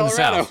 somebody has to win the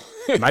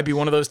South. Might be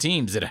one of those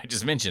teams that I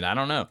just mentioned. I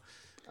don't know.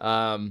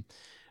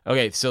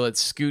 Okay, so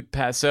let's scoot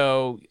past.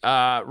 So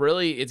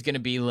really, it's going to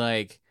be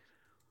like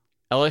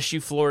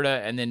LSU,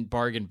 Florida, and then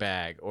bargain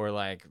bag or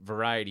like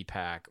variety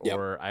pack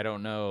or I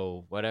don't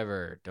know,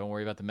 whatever. Don't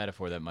worry about the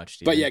metaphor that much,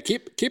 Steven. But yeah,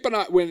 keep an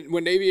eye.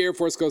 When Navy Air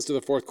Force goes to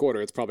the fourth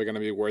quarter, it's probably going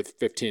to be worth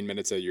 15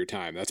 minutes of your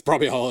time. That's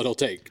probably all it'll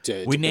take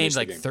to named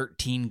like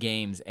 13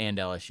 games and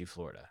LSU,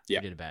 Florida. Yeah.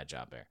 We did a bad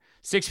job there.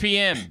 6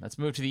 p.m. Let's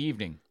move to the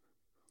evening.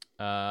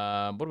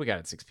 What do we got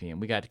at 6 p.m.?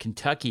 We got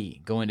Kentucky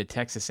going to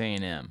Texas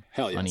A&M.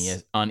 Hell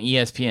yes. On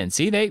ESPN.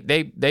 See,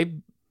 they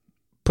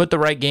put the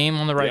right game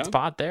on the right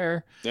spot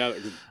there. Yeah,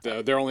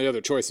 their only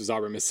other choice was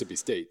Auburn, Mississippi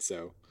State.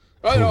 So,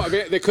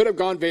 they could have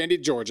gone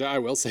Vandy, Georgia. I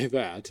will say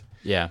that.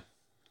 Yeah.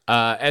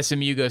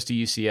 SMU goes to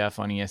UCF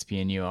on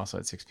ESPNU, also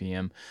at 6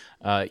 p.m.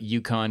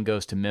 UConn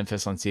goes to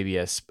Memphis on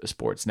CBS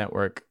Sports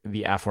Network.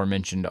 The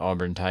aforementioned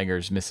Auburn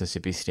Tigers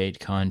Mississippi State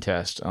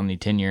contest on the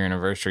 10-year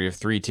anniversary of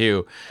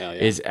 3-2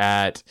 is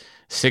at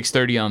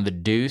 6:30 on the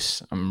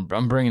Deuce. I'm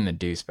bringing the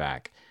Deuce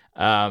back.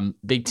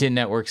 Big Ten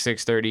Network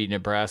 6:30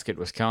 Nebraska at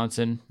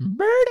Wisconsin.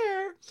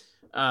 Murder.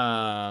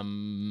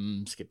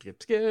 Skip.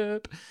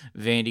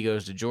 Vandy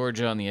goes to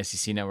Georgia on the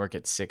SEC Network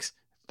at 6:30.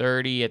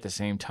 At the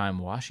same time,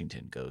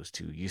 Washington goes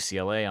to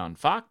UCLA on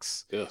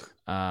Fox.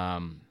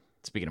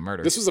 Speaking of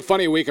murder. This was a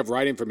funny week of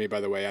writing for me,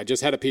 by the way. I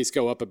just had a piece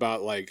go up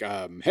about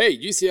hey,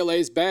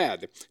 UCLA's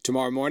bad.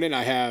 Tomorrow morning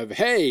I have,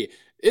 hey,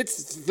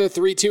 it's the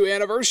 3-2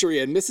 anniversary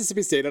and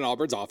Mississippi State and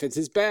Auburn's offense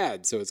is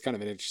bad. So it's kind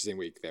of an interesting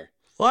week there.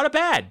 A lot of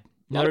bad.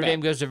 Notre Dame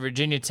goes to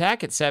Virginia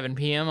Tech at 7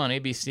 p.m. on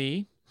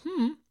ABC.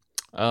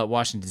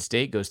 Washington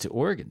State goes to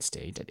Oregon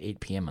State at 8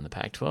 p.m. on the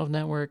Pac-12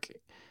 Network.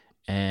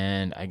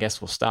 And I guess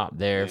we'll stop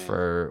there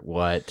for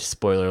what,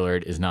 spoiler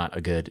alert, is not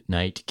a good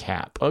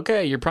nightcap.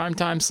 Okay, your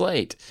primetime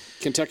slate.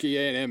 Kentucky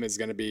A&M is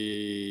going to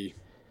be,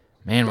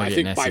 man, I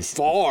think, by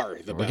far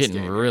the best. We're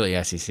getting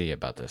really SEC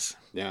about this.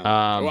 Yeah.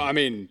 Well, I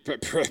mean,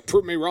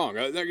 prove me wrong.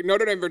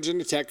 Notre Dame,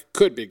 Virginia Tech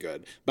could be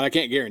good, but I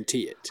can't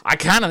guarantee it. I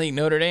kind of think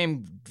Notre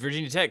Dame,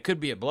 Virginia Tech could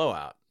be a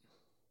blowout.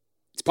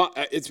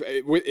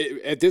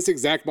 At this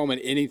exact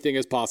moment, anything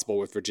is possible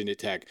with Virginia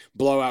Tech.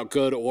 Blowout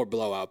good or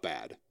blowout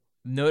bad.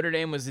 Notre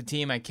Dame was the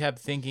team I kept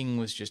thinking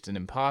was just an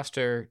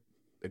imposter.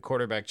 The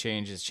quarterback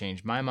change has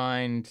changed my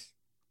mind.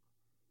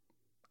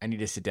 I need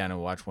to sit down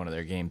and watch one of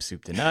their games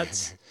soup to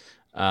nuts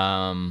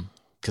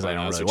because I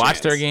don't really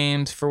watch their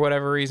games for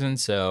whatever reason.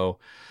 So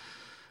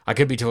I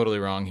could be totally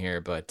wrong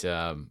here, but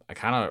I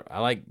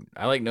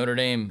like Notre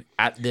Dame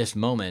at this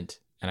moment,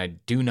 and I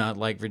do not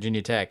like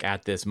Virginia Tech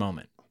at this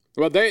moment.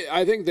 Well,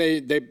 I think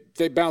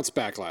they bounced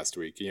back last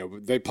week.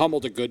 They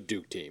pummeled a good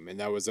Duke team, and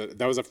that was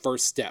a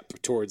first step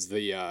towards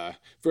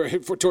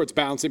towards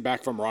bouncing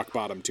back from rock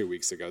bottom 2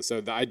 weeks ago.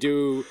 So I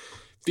do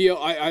feel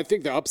I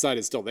think the upside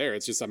is still there.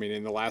 It's just, I mean,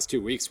 in the last 2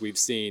 weeks we've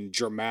seen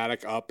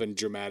dramatic up and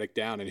dramatic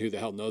down, and who the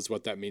hell knows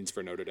what that means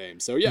for Notre Dame.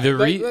 So yeah,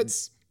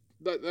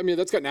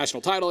 that's got national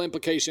title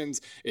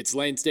implications. It's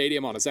Lane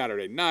Stadium on a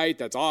Saturday night.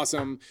 That's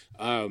awesome.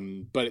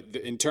 But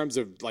in terms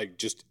of like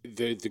just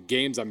the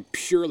games I'm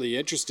purely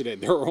interested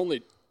in, there are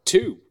only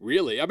two,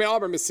 really. I mean,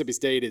 Auburn, Mississippi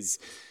State is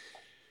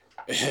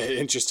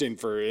interesting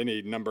for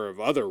any number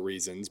of other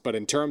reasons. But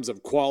in terms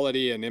of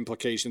quality and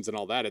implications and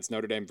all that, it's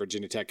Notre Dame,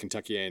 Virginia Tech,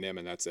 Kentucky A&M,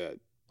 and that's it.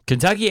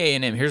 Kentucky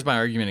A&M, here's my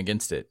argument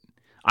against it.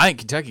 I think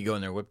Kentucky go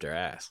in there and whip their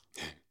ass.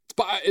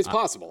 It's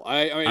possible.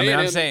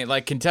 I'm saying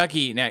like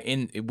Kentucky now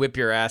whip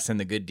your ass in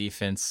the good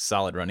defense,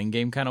 solid running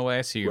game kind of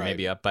way. So you're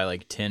maybe up by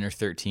like 10 or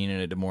 13 in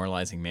a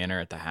demoralizing manner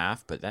at the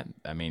half. But that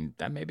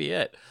may be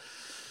it.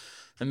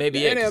 That may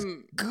be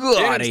it.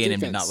 God, A&M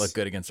did not look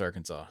good against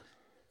Arkansas.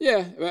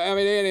 Yeah, I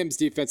mean, A&M's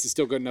defense is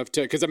still good enough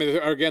to – because, I mean,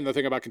 again, the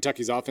thing about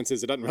Kentucky's offense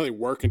is it doesn't really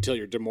work until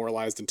you're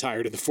demoralized and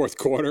tired in the fourth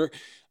quarter.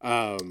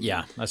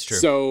 Yeah, that's true.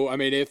 So, I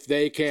mean, if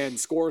they can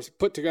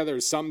put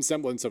together some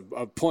semblance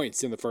of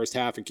points in the first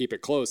half and keep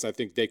it close, I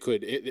think they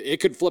could – it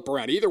could flip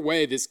around. Either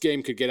way, this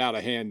game could get out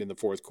of hand in the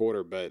fourth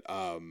quarter, but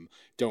I'm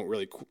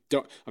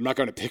not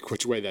going to pick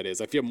which way that is.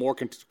 I feel more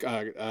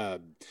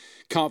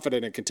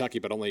confident in Kentucky,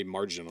 but only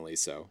marginally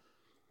so.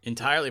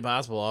 Entirely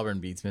possible Auburn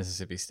beats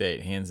Mississippi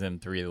State, hands them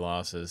 3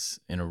 losses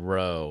in a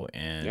row,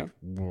 and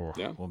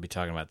we'll be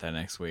talking about that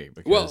next week.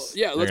 Let's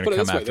put it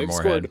this way. They've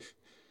scored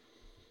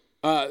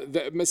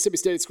the Mississippi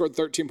State scored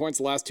 13 points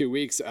the last 2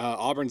 weeks.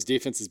 Auburn's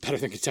defense is better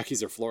than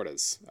Kentucky's or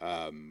Florida's.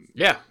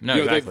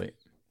 Exactly.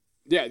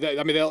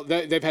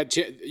 They've had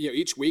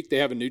each week they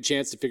have a new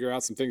chance to figure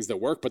out some things that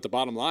work, but the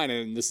bottom line,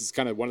 and this is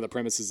kind of one of the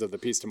premises of the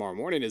piece tomorrow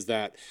morning, is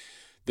that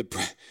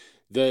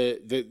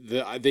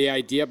the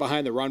idea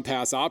behind the run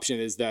pass option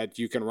is that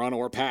you can run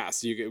or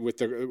pass.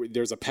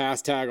 There's a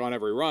pass tag on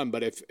every run,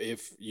 but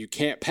if you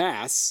can't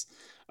pass,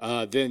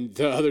 then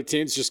the other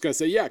team's just going to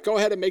say, yeah, go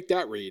ahead and make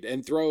that read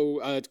and throw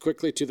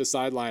quickly to the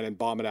sideline and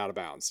bomb it out of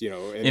bounds.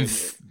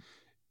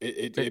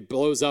 It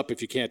blows up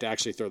if you can't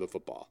actually throw the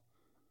football.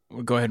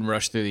 We'll go ahead and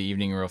rush through the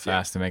evening real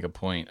fast to make a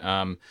point.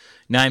 9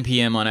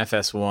 p.m. on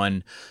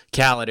FS1,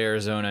 Cal at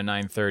Arizona,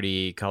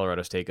 9:30.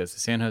 Colorado State goes to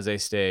San Jose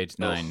State,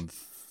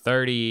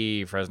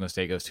 9:30. Fresno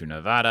State goes to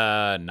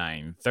Nevada,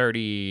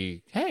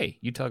 9:30. Hey,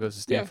 Utah goes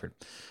to Stanford.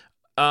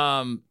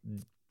 Yeah.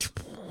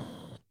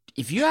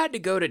 If you had to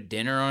go to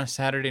dinner on a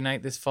Saturday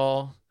night this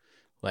fall,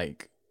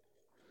 like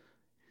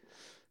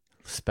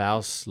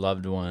spouse,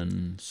 loved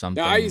one,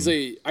 something. Now, I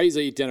usually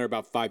eat dinner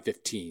about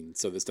 5:15,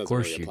 so this doesn't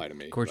really apply to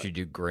me. Of course you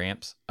do,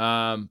 Gramps.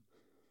 But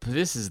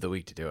this is the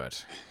week to do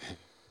it.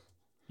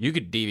 You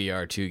could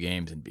DVR 2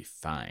 games and be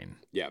fine.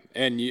 Yeah,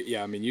 and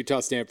Utah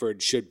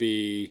Stanford should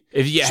be.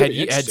 If you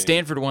had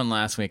Stanford won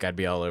last week, I'd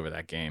be all over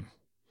that game.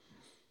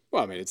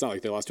 Well, I mean, it's not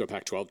like they lost to a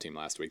Pac-12 team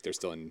last week. They're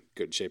still in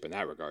good shape in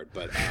that regard.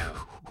 But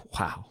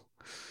wow.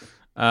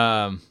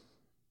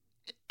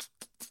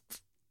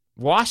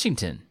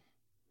 Washington.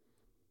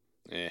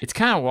 It's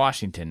kind of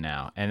Washington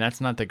now, and that's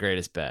not the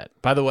greatest bet.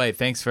 By the way,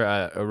 thanks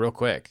for real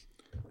quick.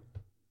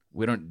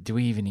 Do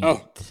we even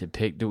need to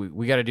pick?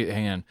 We got to do?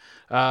 Hang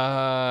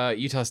on.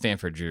 Utah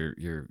Stanford.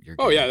 You're.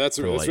 Oh yeah, that's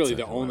really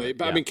the only.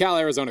 But, I mean, Cal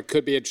Arizona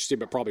could be interesting,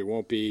 but probably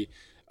won't be.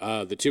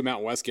 The 2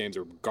 Mountain West games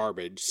are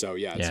garbage. So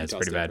yeah, it's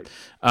pretty Stanford.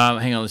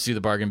 bad. Hang on, let's do the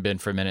bargain bin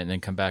for a minute, and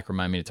then come back.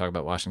 Remind me to talk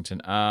about Washington.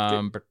 We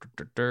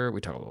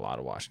talk a lot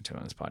of Washington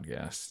on this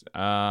podcast.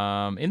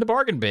 In the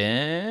bargain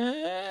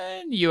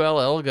bin,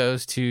 ULL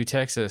goes to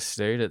Texas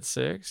State at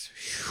 6,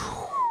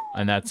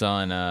 and that's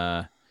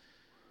on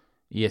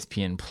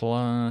ESPN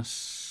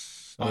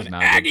Plus. On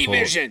Aggie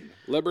Vision.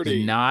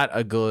 Liberty. Not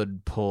a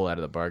good pull out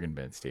of the bargain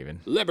bin, Steven.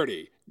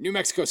 Liberty. New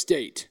Mexico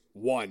State.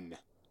 1.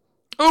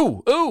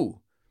 Ooh.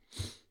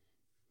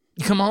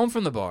 You come home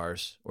from the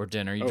bars or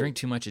dinner. You drink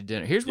too much at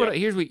dinner. Here's what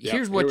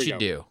you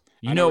do.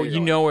 You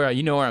know where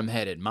I'm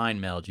headed.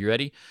 Mind meld. You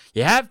ready?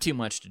 You have too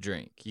much to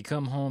drink. You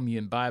come home. You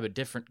imbibe a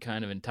different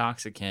kind of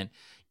intoxicant.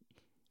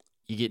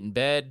 You get in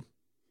bed,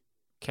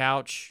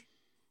 couch,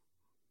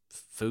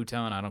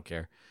 futon. I don't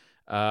care.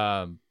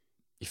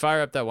 You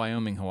fire up that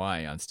Wyoming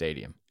Hawaii on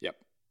Stadium. Yep.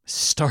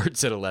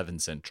 Starts at 11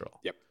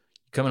 Central. Yep.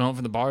 Coming home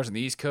from the bars on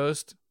the East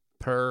Coast.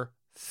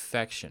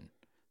 Perfection.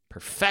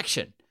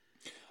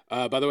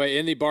 By the way,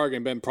 in the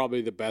bargain bin,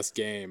 probably the best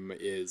game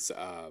is,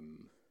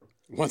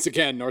 once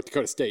again, North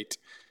Dakota State.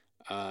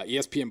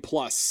 ESPN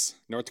Plus,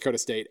 North Dakota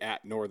State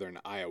at Northern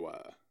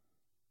Iowa.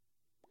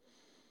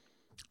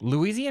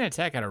 Louisiana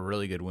Tech had a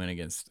really good win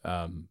against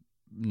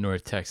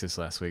North Texas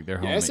last week. They're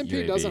home at S&P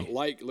UAB. Doesn't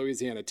like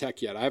Louisiana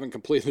Tech yet. I haven't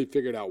completely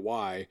figured out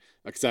why,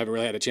 because I haven't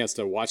really had a chance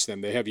to watch them.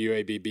 They have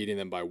UAB beating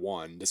them by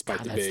 1, despite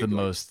the big.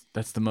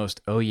 That's the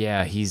most. Oh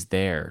yeah, he's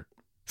there.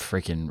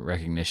 freaking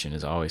recognition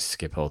is always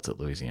Skip Holtz at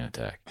Louisiana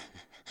Tech.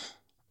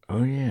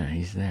 Oh, yeah,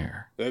 he's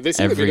there. They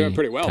seem to be doing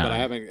pretty well, but I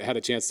haven't had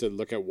a chance to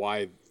look at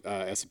why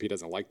S&P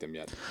doesn't like them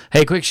yet.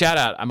 Hey, quick shout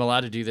out. I'm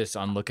allowed to do this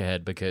on Look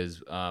Ahead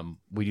because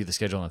we do the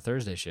schedule on a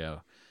Thursday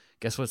show.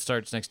 Guess what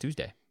starts next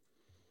Tuesday?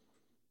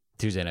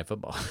 Tuesday Night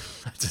Football.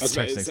 That's what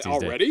starts next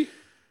Tuesday. Already?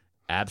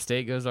 App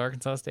State goes to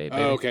Arkansas State.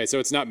 Baby. Oh, okay. So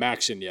it's not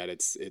Maction yet.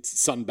 It's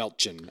Sun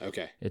Belchin.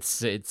 Okay. It's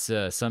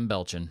Sun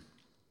Belchin.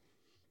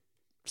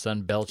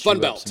 Sun Belch. Fun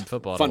Belt. Some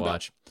football Fun to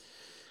watch.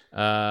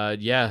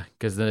 Yeah,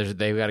 because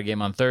they've got a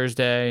game on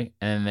Thursday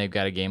and they've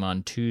got a game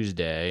on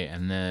Tuesday,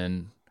 and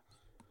then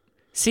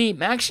see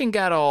Maction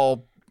got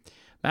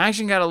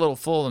a little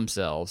full of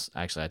themselves.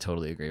 Actually, I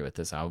totally agree with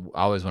this. I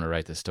always want to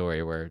write this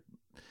story where.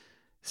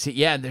 See,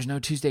 yeah, there's no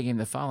Tuesday game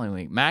the following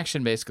week.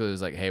 Maction basically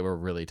was like, hey, we're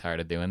really tired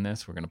of doing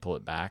this. We're going to pull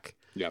it back.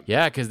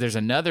 Yeah, because there's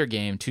another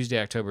game. Tuesday,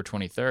 October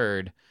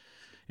 23rd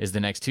is the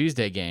next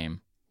Tuesday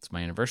game. It's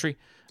my anniversary.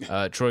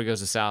 Troy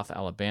goes to South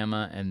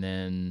Alabama, and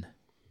then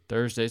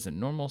Thursday's a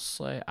normal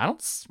slate.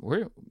 Does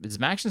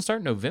Maction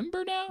start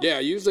November now? Yeah,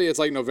 usually it's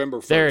like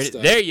November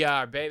 1st. There you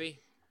are, baby.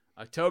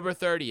 October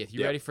 30th.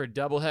 You ready for a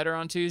doubleheader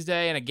on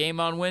Tuesday and a game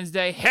on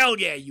Wednesday? Hell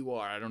yeah, you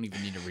are. I don't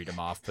even need to read them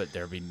off, but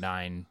there'll be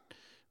 9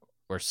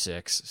 or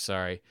 6,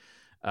 sorry,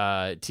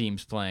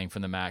 teams playing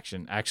from the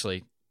Maction.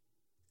 Actually,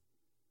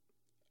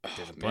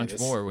 there's a bunch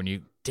more when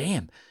you,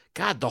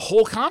 God, the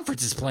whole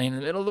conference is playing in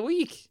the middle of the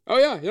week. Oh,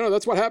 yeah.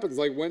 That's what happens.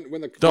 Like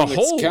when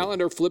the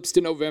calendar flips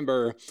to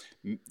November,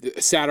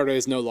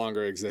 Saturdays no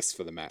longer exist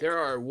for the MAC. There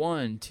are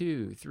 1,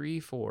 2, 3,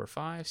 4,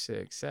 5,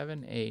 6,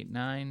 7, 8,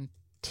 9,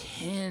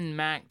 10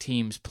 MAC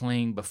teams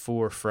playing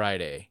before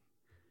Friday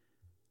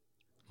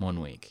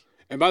 1 week.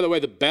 And by the way,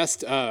 the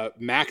best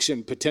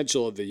Maction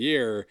potential of the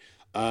year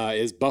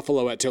is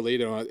Buffalo at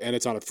Toledo, and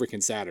it's on a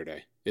freaking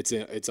Saturday. It's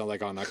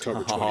like on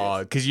October 20th.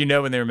 Oh, because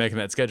when they were making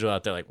that schedule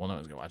out there, like, well, no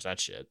one's gonna watch that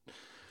shit.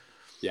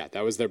 Yeah,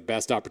 that was their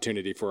best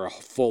opportunity for a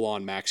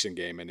full-on Maction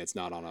game, and it's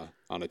not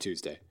on a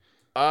Tuesday.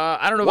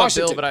 I don't know about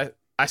Bill, but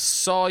I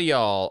saw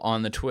y'all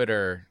on the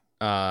Twitter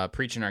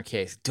preaching our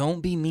case.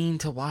 Don't be mean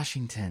to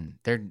Washington.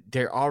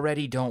 They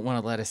already don't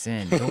want to let us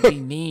in. Don't be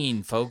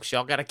mean, folks.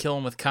 Y'all got to kill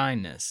them with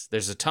kindness.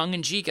 There's a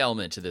tongue-in-cheek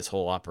element to this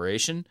whole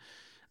operation.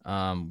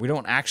 We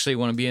don't actually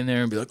want to be in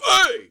there and be like,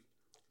 hey,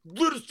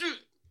 let us in.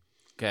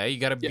 Okay, you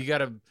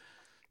gotta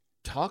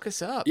talk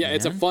us up. Yeah, man.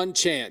 It's a fun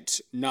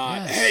chant,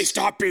 not hey,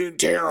 stop being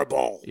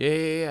terrible.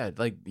 Yeah.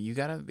 Like you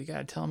gotta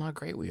tell them how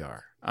great we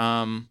are.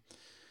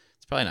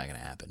 It's probably not gonna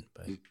happen,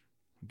 but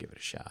give it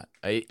a shot.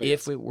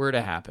 If it were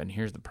to happen,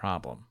 here's the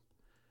problem.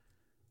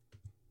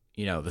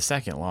 The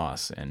second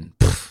loss, and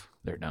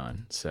they're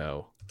done.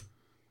 So,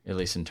 at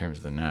least in terms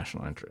of the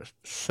national interest.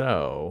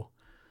 So,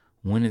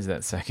 when is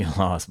that second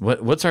loss?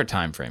 What's our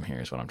time frame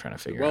here? Is what I'm trying to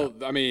figure out.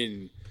 Well, I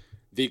mean.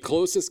 The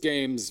closest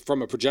games,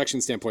 from a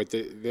projection standpoint,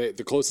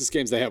 the closest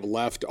games they have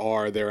left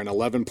they're an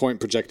 11-point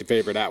projected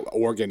favorite at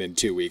Oregon in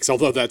 2 weeks.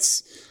 Although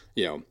that's,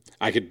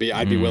 I'd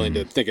be willing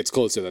to think it's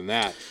closer than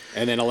that.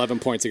 And then 11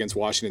 points against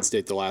Washington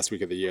State the last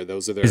week of the year.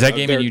 Those are their. Is that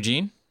game in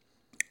Eugene?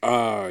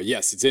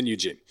 Yes, it's in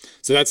Eugene.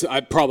 So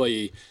I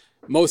probably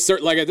most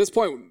certain. Like at this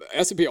point,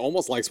 S&P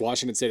almost likes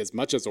Washington State as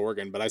much as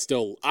Oregon, but I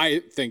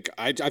think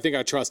I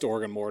trust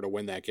Oregon more to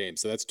win that game.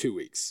 So that's 2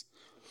 weeks,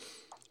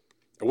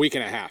 a week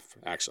and a half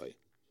actually.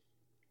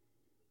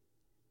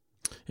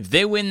 If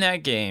they win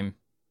that game,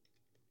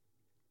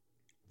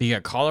 you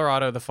got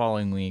Colorado the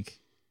following week,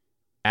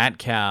 at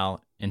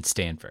Cal, and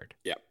Stanford.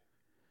 Yep.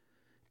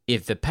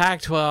 If the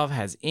Pac-12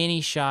 has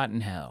any shot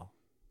in hell,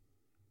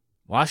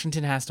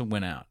 Washington has to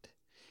win out.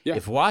 Yeah.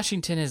 If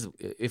Washington,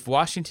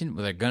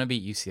 they're going to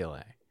beat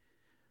UCLA.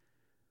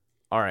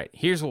 All right,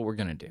 here's what we're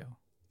going to do.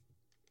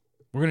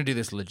 We're going to do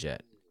this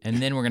legit, and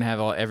then we're going to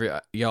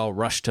have y'all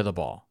rush to the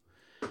ball.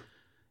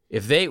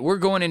 We're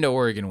going into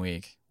Oregon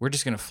week, we're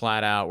just gonna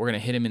flat out. We're gonna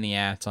hit him in the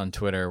ass on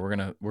Twitter.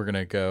 We're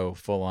gonna go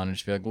full on and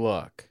just be like,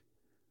 look,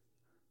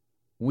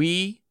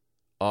 we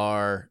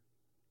are.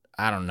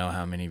 I don't know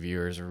how many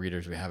viewers or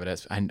readers we have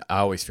at I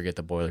always forget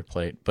the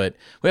boilerplate, but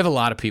we have a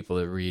lot of people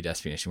that read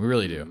SB Nation. We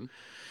really do. Mm-hmm.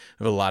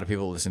 We have a lot of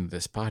people that listen to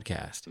this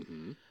podcast.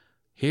 Mm-hmm.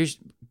 Here's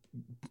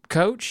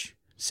Coach.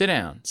 Sit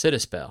down. Sit a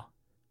spell.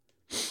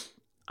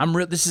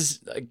 This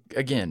is,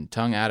 again,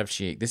 tongue out of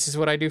cheek. This is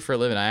what I do for a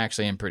living. I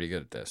actually am pretty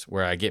good at this,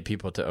 where I get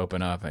people to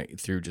open up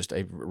through just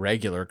a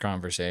regular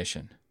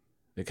conversation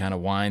that kind of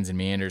winds and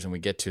meanders, and we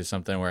get to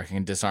something where I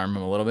can disarm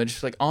them a little bit.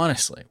 Just like,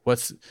 honestly,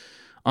 with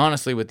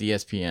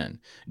ESPN,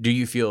 do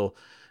you feel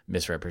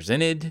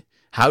misrepresented?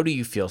 How do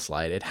you feel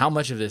slighted? How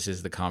much of this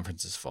is the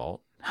conference's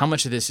fault? How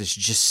much of this is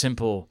just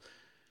simple,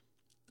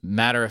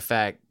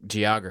 matter-of-fact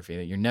geography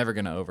that you're never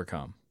going to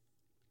overcome?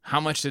 How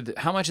much of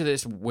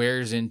this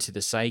wears into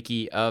the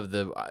psyche of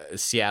the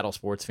Seattle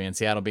sports fan?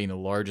 Seattle being the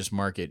largest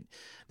market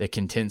that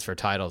contends for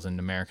titles in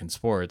American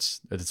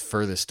sports, that is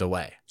furthest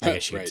away, I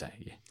guess you could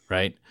say,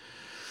 right?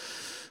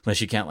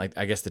 Unless you count,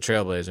 I guess, the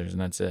Trailblazers, and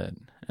that's it,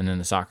 and then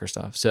the soccer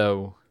stuff.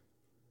 So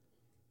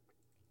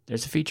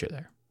there's a feature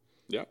there.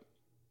 Yep.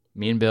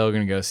 Me and Bill are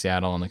gonna go to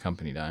Seattle on the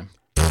company dime.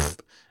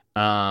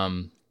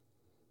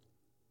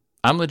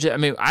 I'm legit. I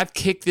mean, I've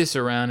kicked this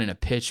around in a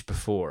pitch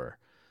before,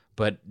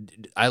 but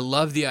I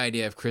love the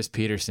idea of Chris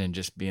Peterson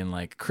just being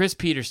like Chris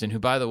Peterson, who,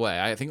 by the way,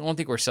 I don't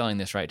think we're selling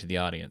this right to the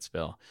audience,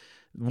 Bill.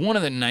 One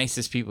of the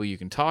nicest people you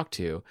can talk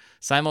to,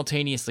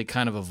 simultaneously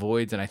kind of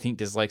avoids and I think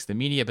dislikes the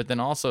media, but then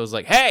also is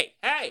like, hey,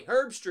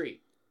 Herb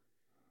Street,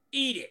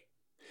 eat it.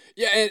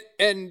 Yeah,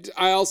 and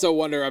I also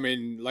wonder, I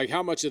mean, like,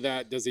 how much of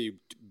that does he,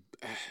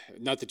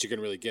 not that you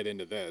can really get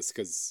into this,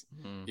 because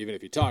even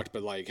if you talked,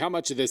 but, like, how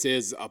much of this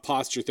is a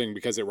posture thing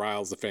because it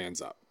riles the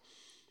fans up?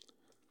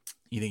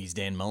 You think he's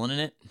Dan Mullen in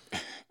it?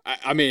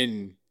 I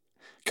mean,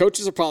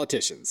 coaches are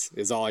politicians,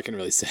 is all I can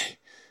really say.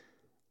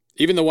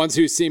 Even the ones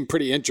who seem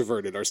pretty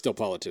introverted are still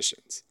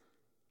politicians.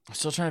 I'm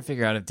still trying to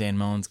figure out if Dan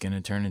Mullen's going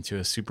to turn into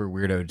a super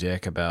weirdo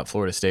dick about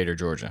Florida State or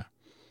Georgia.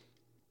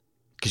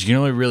 Because you can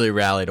only really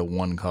rally to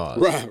one cause.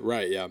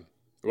 Right, yeah.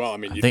 Well, I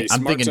mean,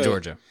 I'm thinking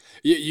Georgia.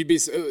 You'd be,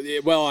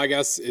 well, I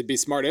guess it'd be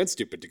smart and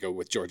stupid to go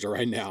with Georgia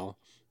right now.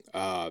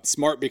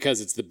 Smart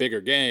because it's the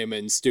bigger game,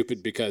 and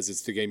stupid because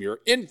it's the game you're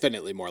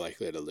infinitely more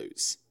likely to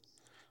lose.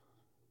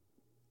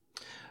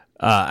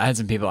 I had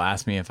some people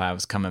ask me if I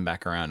was coming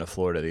back around to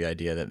Florida, the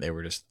idea that they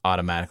were just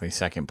automatically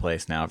second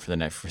place now for the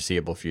next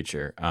foreseeable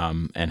future.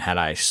 And had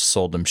I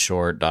sold them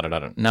short,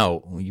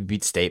 No, you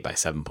beat State by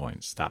 7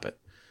 points. Stop it.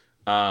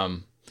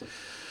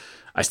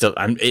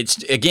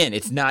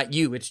 It's not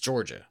you, it's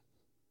Georgia.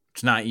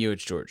 It's not you,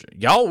 it's Georgia.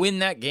 Y'all win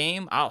that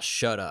game, I'll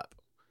shut up.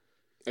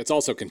 It's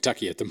also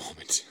Kentucky at the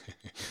moment.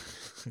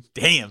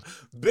 Damn.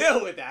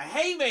 Bill with the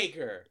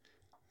haymaker.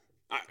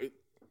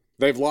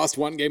 They've lost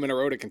one game in a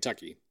row to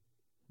Kentucky.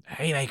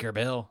 Haymaker,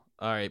 Bill.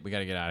 All right, we got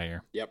to get out of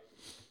here. Yep.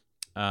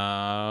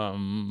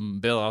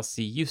 Bill, I'll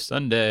see you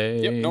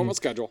Sunday. Yep, normal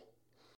schedule.